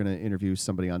if they're going to interview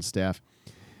somebody on staff,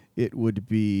 it would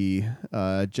be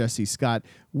Jesse Scott.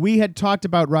 We had talked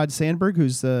about Rod Sandberg,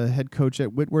 who's the head coach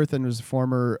at Whitworth and was a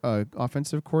former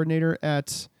offensive coordinator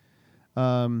at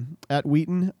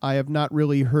Wheaton. I have not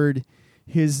really heard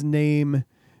his name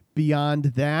beyond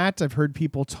that. I've heard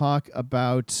people talk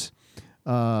about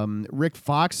Rick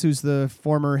Fox, who's the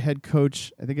former head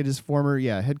coach. I think it is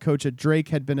head coach at Drake,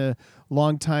 had been a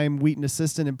longtime Wheaton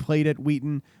assistant and played at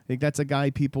Wheaton. I think that's a guy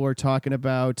people are talking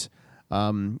about.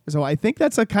 So I think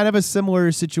that's a kind of a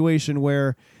similar situation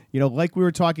where, like we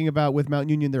were talking about with Mount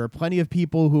Union, there are plenty of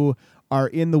people who are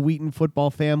in the Wheaton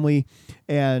football family,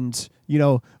 and,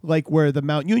 like where the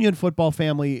Mount Union football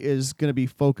family is going to be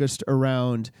focused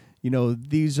around,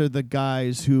 these are the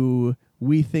guys who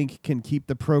we think can keep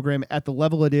the program at the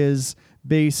level it is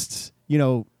based,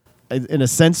 in a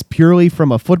sense, purely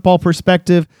from a football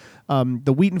perspective.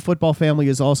 The Wheaton football family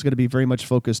is also going to be very much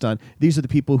focused on, these are the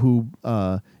people who,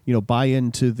 buy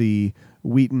into the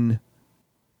Wheaton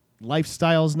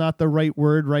lifestyle is not the right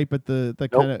word, right? But the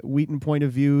kind of Wheaton point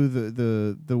of view,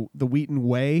 the Wheaton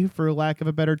way, for lack of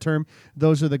a better term,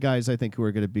 those are the guys I think who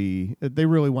are going to be, they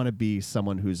really want to be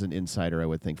someone who's an insider, I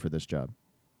would think, for this job.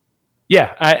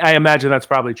 Yeah, I imagine that's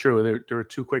probably true. There were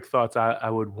 2 quick thoughts I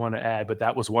would want to add, but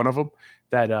that was one of them.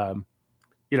 That,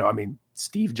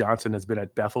 Steve Johnson has been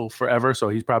at Bethel forever, so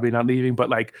he's probably not leaving. But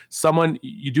like someone,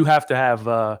 you do have to have,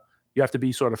 you have to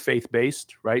be sort of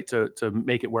faith-based, right, to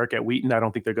make it work at Wheaton. I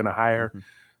don't think they're going to hire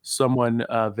someone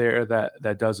there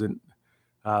that doesn't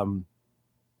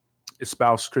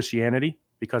espouse Christianity,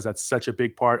 because that's such a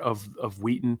big part of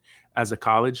Wheaton as a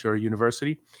college or a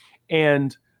university.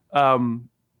 And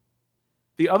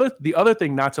the other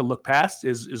thing not to look past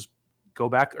is go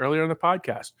back earlier in the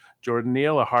podcast. Jordan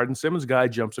Neal, a Hardin Simmons guy,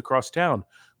 jumps across town.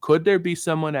 Could there be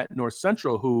someone at North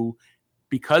Central who,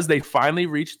 because they finally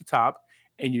reached the top,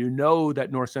 and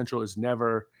that North Central is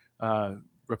never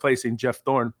replacing Jeff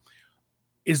Thorne,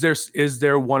 is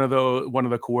there one of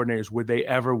the coordinators, would they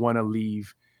ever want to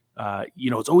leave?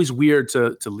 It's always weird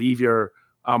to leave your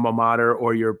alma mater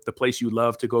or the place you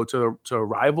love to go to a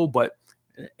rival, but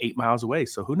 8 miles away.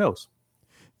 So who knows?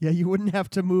 Yeah, you wouldn't have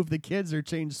to move the kids or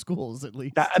change schools, at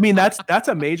least. That's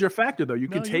a major factor, though. You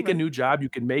can take a new job, you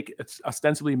can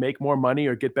ostensibly make more money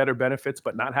or get better benefits,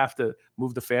 but not have to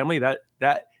move the family. That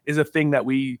is a thing that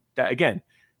again,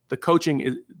 the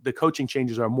coaching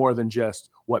changes are more than just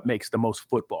what makes the most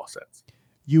football sense.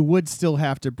 You would still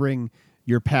have to bring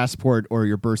your passport or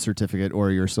your birth certificate or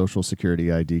your social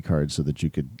security ID card so that you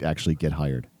could actually get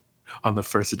hired on the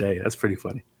first day. That's pretty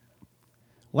funny.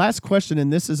 Last question,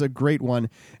 and this is a great one,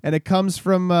 and it comes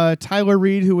from Tyler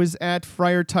Reed, who is at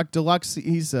Friar Tuck Deluxe.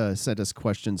 He's sent us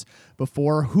questions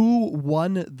before. Who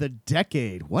won the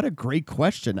decade? What a great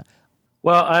question.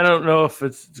 Well, I don't know if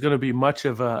it's going to be much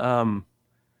of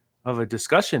a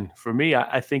discussion for me.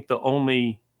 I think the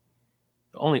only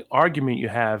argument you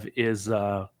have is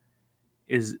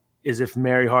if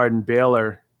Mary Hardin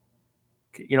Baylor,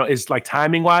 is like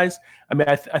timing wise. I mean,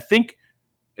 I think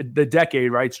the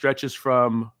decade, right, stretches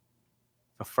from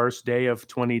the first day of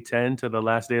 2010 to the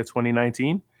last day of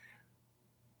 2019.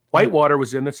 Whitewater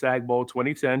was in the Sag Bowl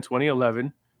 2010,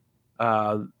 2011.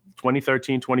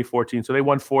 2013, 2014. So they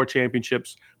won 4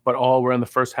 championships, but all were in the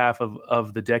first half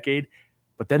of the decade.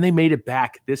 But then they made it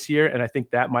back this year, and I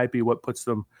think that might be what puts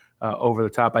them over the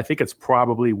top. I think it's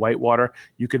probably Whitewater.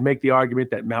 You could make the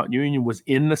argument that Mount Union was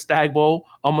in the Stag Bowl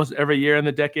almost every year in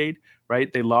the decade,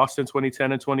 right? They lost in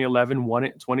 2010 and 2011, won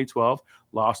it in 2012,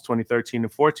 lost 2013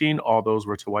 and 14. All those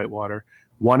were to Whitewater.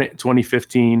 Won it in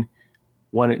 2015,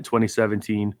 won it in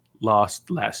 2017,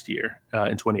 lost last year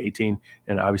in 2018,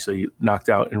 and obviously knocked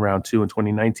out in round 2 in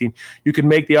 2019. You can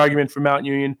make the argument for Mount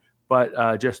Union,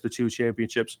 but just the 2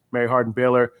 championships. Mary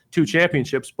Hardin-Baylor, 2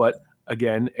 championships, but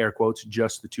again, air quotes,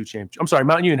 just the 2 championships. I'm sorry,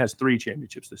 Mount Union has 3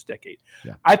 championships this decade.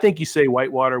 Yeah. I think you say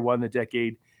Whitewater won the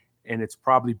decade, and it's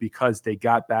probably because they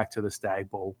got back to the Stag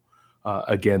Bowl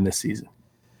again this season.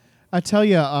 I tell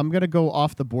you, I'm going to go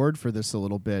off the board for this a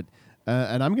little bit.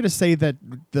 And I'm going to say that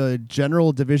the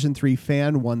general Division III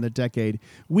fan won the decade.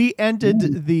 We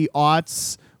ended the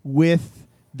aughts with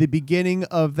the beginning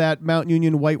of that Mount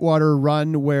Union Whitewater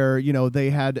run where, you know, they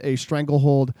had a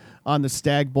stranglehold on the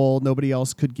Stag Bowl. Nobody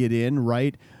else could get in,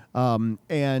 right?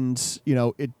 And, you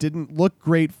know, it didn't look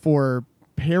great for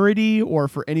parity or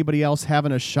for anybody else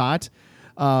having a shot.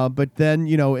 But then,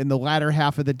 you know, in the latter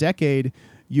half of the decade,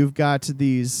 you've got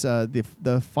these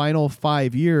the final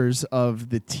 5 years of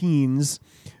the teens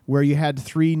where you had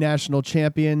 3 national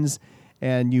champions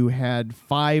and you had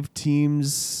 5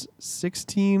 teams, 6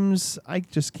 teams, I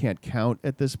just can't count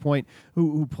at this point,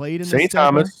 who played in St.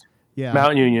 Thomas, yeah,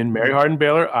 Mount Union, Mary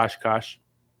Hardin-Baylor, Oshkosh,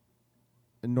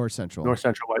 and North Central,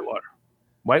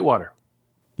 Whitewater.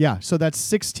 Yeah, so that's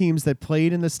 6 teams that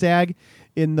played in the Stag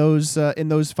in those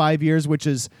 5 years, which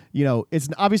is, you know, it's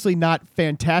obviously not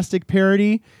fantastic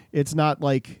parity. It's not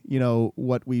like, you know,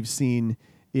 what we've seen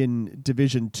in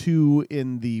Division II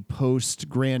in the post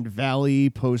Grand Valley,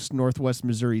 post Northwest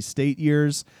Missouri State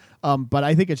years. But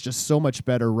I think it's just so much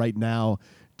better right now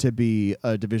to be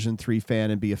a Division III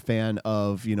fan and be a fan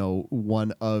of, you know,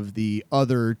 one of the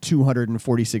other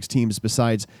 246 teams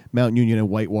besides Mount Union and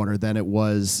Whitewater than it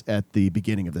was at the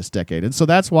beginning of this decade. And so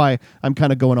that's why I'm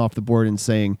kind of going off the board and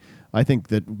saying I think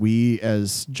that we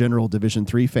as general Division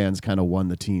III fans kind of won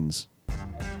the teens.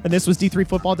 And this was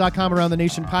D3Football.com Around the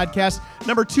Nation podcast,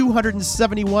 number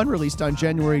 271, released on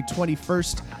January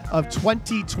 21st of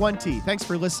 2020. Thanks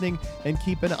for listening, and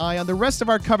keep an eye on the rest of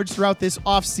our coverage throughout this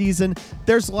offseason.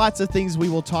 There's lots of things we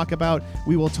will talk about.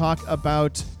 We will talk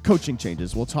about coaching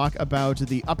changes. We'll talk about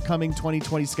the upcoming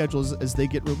 2020 schedules as they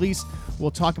get released. We'll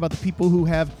talk about the people who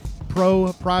have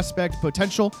pro prospect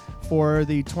potential for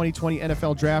the 2020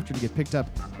 NFL draft or to get picked up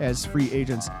as free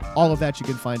agents. All of that you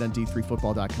can find on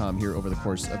D3Football.com here over the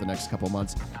course of the next couple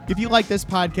months. If you like this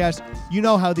podcast, you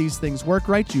know how these things work,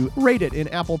 right? You rate it in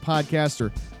Apple Podcasts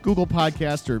or Google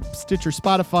Podcasts or Stitcher,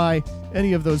 Spotify,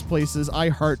 any of those places,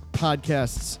 iHeart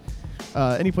Podcasts,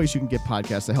 any place you can get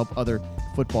podcasts to help other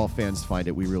football fans find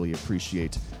it. We really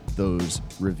appreciate those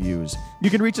reviews. You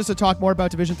can reach us to talk more about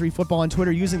Division III football on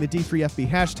Twitter using the D3FB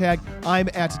hashtag. I'm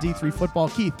at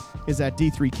D3Football. Keith is at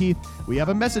D3Keith. We have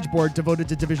a message board devoted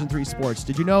to Division III sports.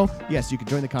 Did you know? Yes, you can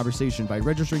join the conversation by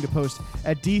registering to post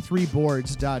at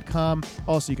D3Boards.com.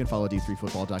 Also, you can follow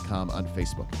D3Football.com on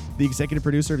Facebook. The executive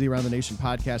producer of the Around the Nation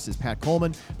podcast is Pat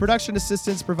Coleman. Production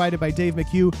assistance provided by Dave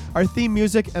McHugh. Our theme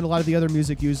music and a lot of the other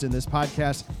music used in this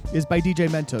podcast is by DJ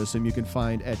Mentos, whom you can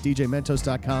find at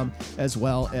DJMentos.com as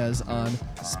well as on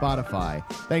Spotify.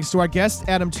 Thanks to our guests,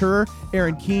 Adam Turer,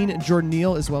 Aaron Keene, and Jordan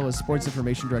Neal, as well as sports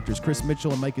information directors Chris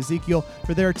Mitchell and Mike Ezekiel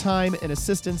for their time and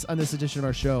assistance on this edition of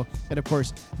our show. And of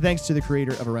course, thanks to the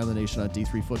creator of Around the Nation on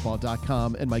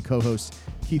D3Football.com and my co-host,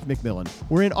 Keith McMillan.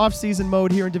 We're in off-season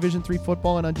mode here in Division III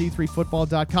football and on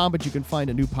D3Football.com, but you can find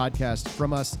a new podcast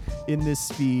from us in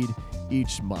this feed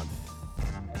each month.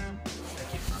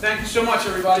 Thank you so much,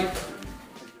 everybody.